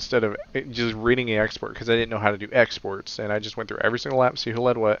led it, instead of just reading the export, because I didn't know how to do exports. And I just went through every single lap, see who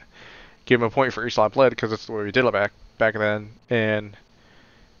led what, give them a point for each lap led, because that's the way we did it back then. And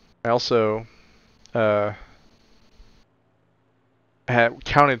I also had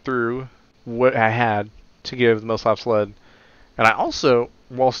counted through what I had to give the most laps led. And I also,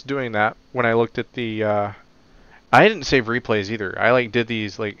 whilst doing that, when I looked at the, I didn't save replays either. I like did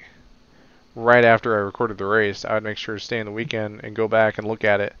these like right after I recorded the race. I would make sure to stay in the weekend and go back and look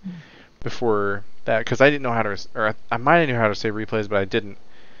at it before that, because I didn't know how to, or I might have knew how to save replays, but I didn't.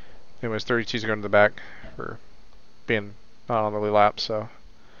 Anyways, 32's going to the back for being not on the lead lap, so.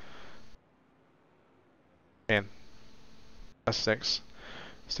 Man, that stinks.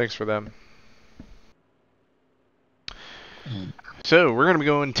 Stinks for them. So, we're going to be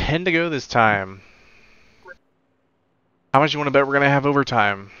going 10 to go this time. How much you want to bet we're going to have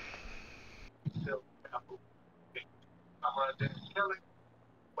overtime?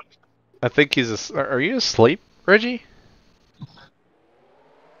 I think he's are you asleep, Reggie?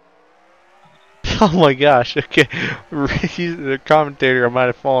 Oh my gosh, okay. He's the commentator, I might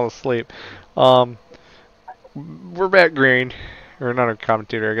have fallen asleep. We're back green. Or not a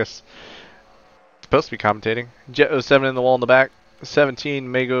commentator, I guess. Supposed to be commentating. Jet 07 in the wall in the back.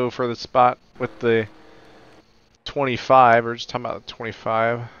 17 may go for the spot with the 25. We're just talking about the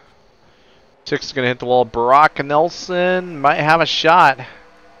 25. 6 is going to hit the wall. Brock Nelson might have a shot.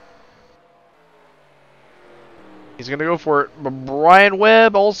 He's going to go for it. But Brian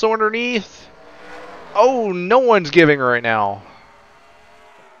Webb also underneath. Oh, no one's giving right now.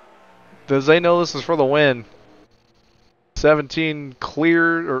 Does they know this is for the win? 17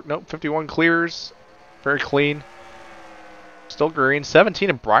 clear, or nope, 51 clears. Very clean. Still green. 17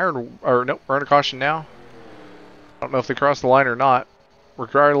 and Brian, or nope, we're under caution now. I don't know if they crossed the line or not.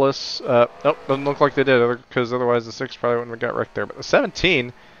 Regardless, nope, doesn't look like they did, because otherwise the 6 probably wouldn't have got wrecked there. But the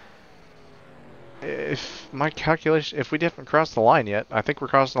 17, if my calculation, if we didn't cross the line yet, I think we're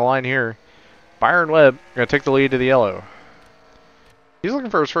crossing the line here. Byron Webb going to take the lead to the yellow. He's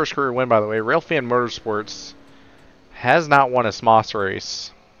looking for his first career win, by the way. Railfan Motorsports has not won a SMOS race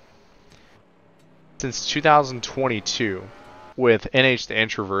since 2022 with NH the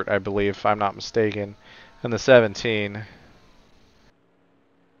Introvert, I believe, if I'm not mistaken, and the 17.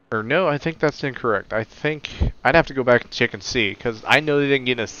 Or no, I think that's incorrect. I think I'd have to go back and check and see, because I know they didn't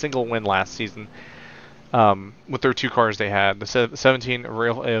get a single win last season with their 2 cars they had. The 17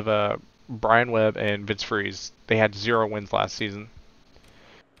 of Brian Webb and Vince Freeze, they had 0 wins last season.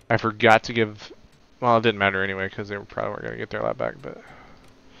 I forgot to give. Well, it didn't matter anyway because they probably weren't going to get their lap back. But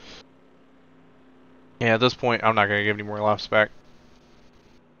yeah, at this point, I'm not going to give any more laps back.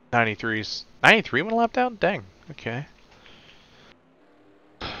 93's 93 went a lap down. Dang. Okay.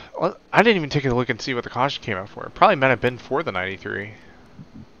 Well, I didn't even take a look and see what the caution came out for. It probably might have been for the 93.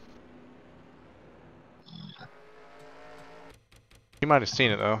 You might have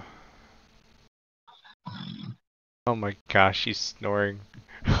seen it though. Oh my gosh, she's snoring.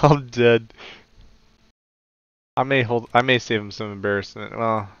 I'm dead. I may save him some embarrassment.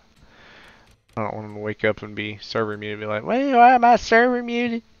 Well, I don't want him to wake up and be server muted and be like, wait, why am I server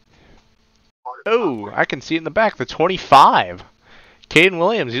muted? Oh, I can see it in the back, the 25. Caden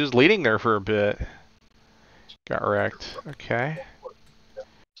Williams, he was leading there for a bit. Got wrecked. Okay.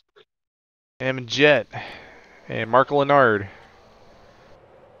 And Jet. And Mark Lennard.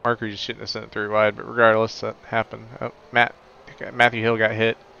 Marker just shouldn't have sent it 3 wide, but regardless, that happened. Oh, Matthew Hill got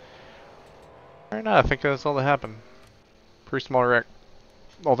hit. Or not, I think that's all that happened. Pretty small wreck,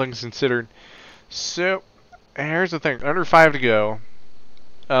 all things considered. So, here's the thing. Under 5 to go.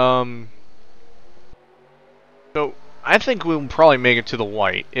 So, I think we'll probably make it to the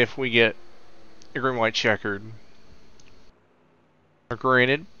white if we get a green-white checkered. Or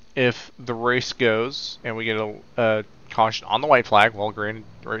granted, if the race goes and we get a caution on the white flag, well, granted,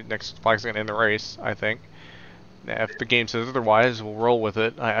 right next flag's going to end the race, I think. If the game says otherwise, we'll roll with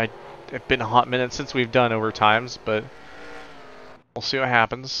it. It's been a hot minute since we've done overtimes, but we'll see what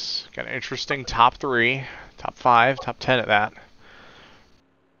happens. Got an interesting top 3, top 5, top 10 at that.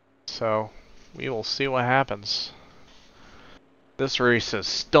 So, we will see what happens. This race has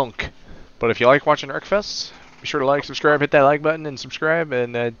stunk. But if you like watching Wreckfest, be sure to like, subscribe, hit that like button, and subscribe.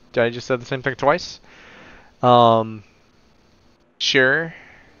 And I just said the same thing twice. Share,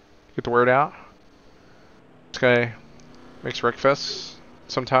 get the word out. This guy makes Wreckfest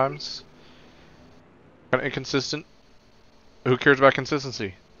sometimes. Kind of inconsistent. Who cares about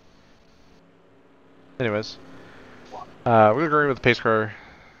consistency? Anyways, we're going to green with the pace car.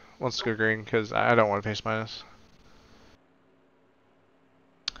 Let's go green because I don't want to pace minus.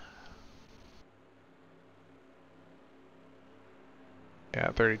 Yeah,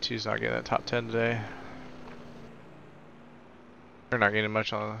 32's not getting that top 10 today. They're not getting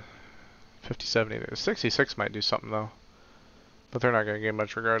much on 57 either. 66 might do something though. But they're not going to get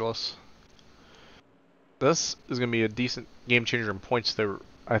much regardless. This is going to be a decent game changer in points though,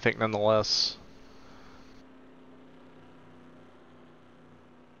 I think, nonetheless.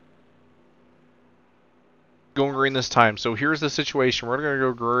 going green this time. So here's the situation. We're going to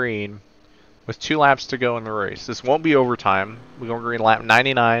go green with 2 laps to go in the race. This won't be overtime. We're going green lap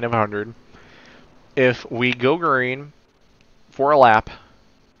 99 of 100. If we go green for a lap,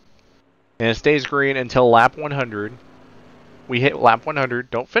 and it stays green until lap 100, we hit lap 100.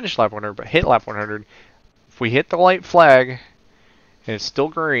 Don't finish lap 100, but hit lap 100. If we hit the white flag, and it's still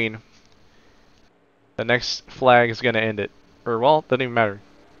green, the next flag is going to end it. Or, well, it doesn't even matter.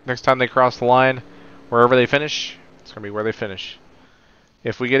 Next time they cross the line, wherever they finish, it's going to be where they finish.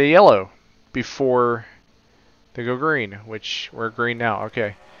 If we get a yellow before they go green, which we're green now,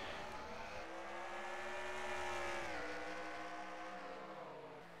 okay.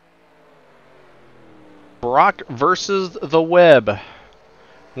 Brock versus the Webb.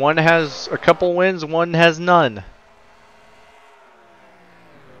 One has a couple wins, one has none.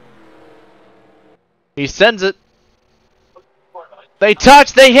 He sends it. They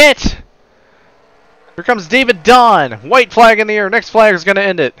touch, they hit! Here comes David Don. White flag in the air. Next flag is going to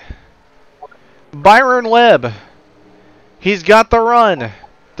end it. Byron Webb. He's got the run.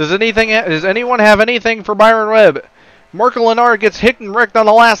 Does anyone have anything for Byron Webb? Marco Lenard gets hit and wrecked on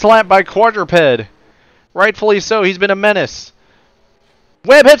the last lap by Quadruped. Rightfully so. He's been a menace.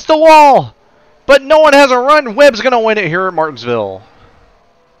 Webb hits the wall. But no one has a run. Webb's going to win it here at Martinsville.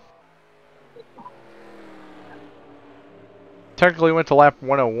 Technically went to lap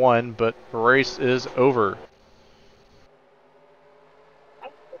 101, but the race is over.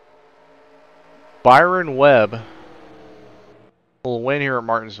 Byron Webb will win here at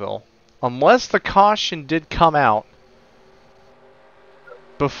Martinsville. Unless the caution did come out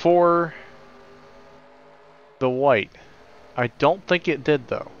before the white. I don't think it did,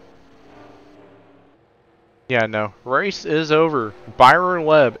 though. Yeah, no. Race is over. Byron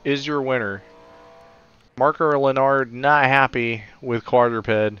Webb is your winner. Marco Lenard not happy with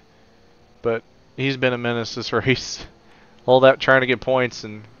Quadruped, but he's been a menace this race. All that trying to get points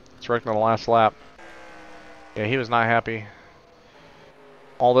and it's wrecked on the last lap. Yeah, he was not happy.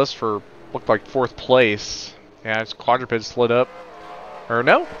 All this for looked like 4th place. Yeah, his Quadruped slid up. Or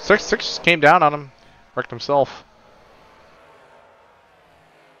no, 6 just came down on him. Wrecked himself.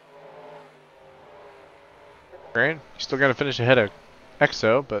 Grant, he's still gonna finish ahead of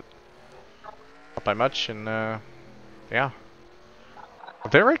Exo, but not by much, and yeah. Are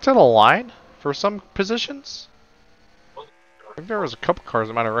they right to the line for some positions? I think there was a couple cars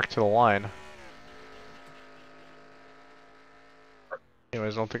that might have wrecked to the line.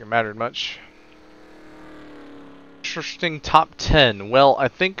 Anyways, I don't think it mattered much. Interesting top 10. Well, I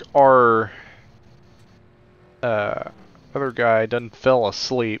think our other guy done fell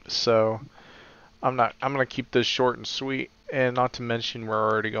asleep, so I'm gonna keep this short and sweet. And not to mention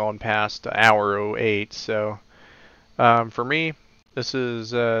we're already going past hour 08, so for me, this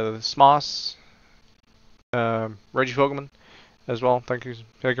is SMOS, Reggie Fogleman as well. Thank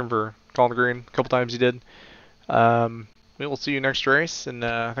him for calling the green a couple times he did. We will see you next race, and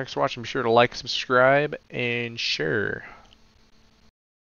thanks for watching. Be sure to like, subscribe, and share.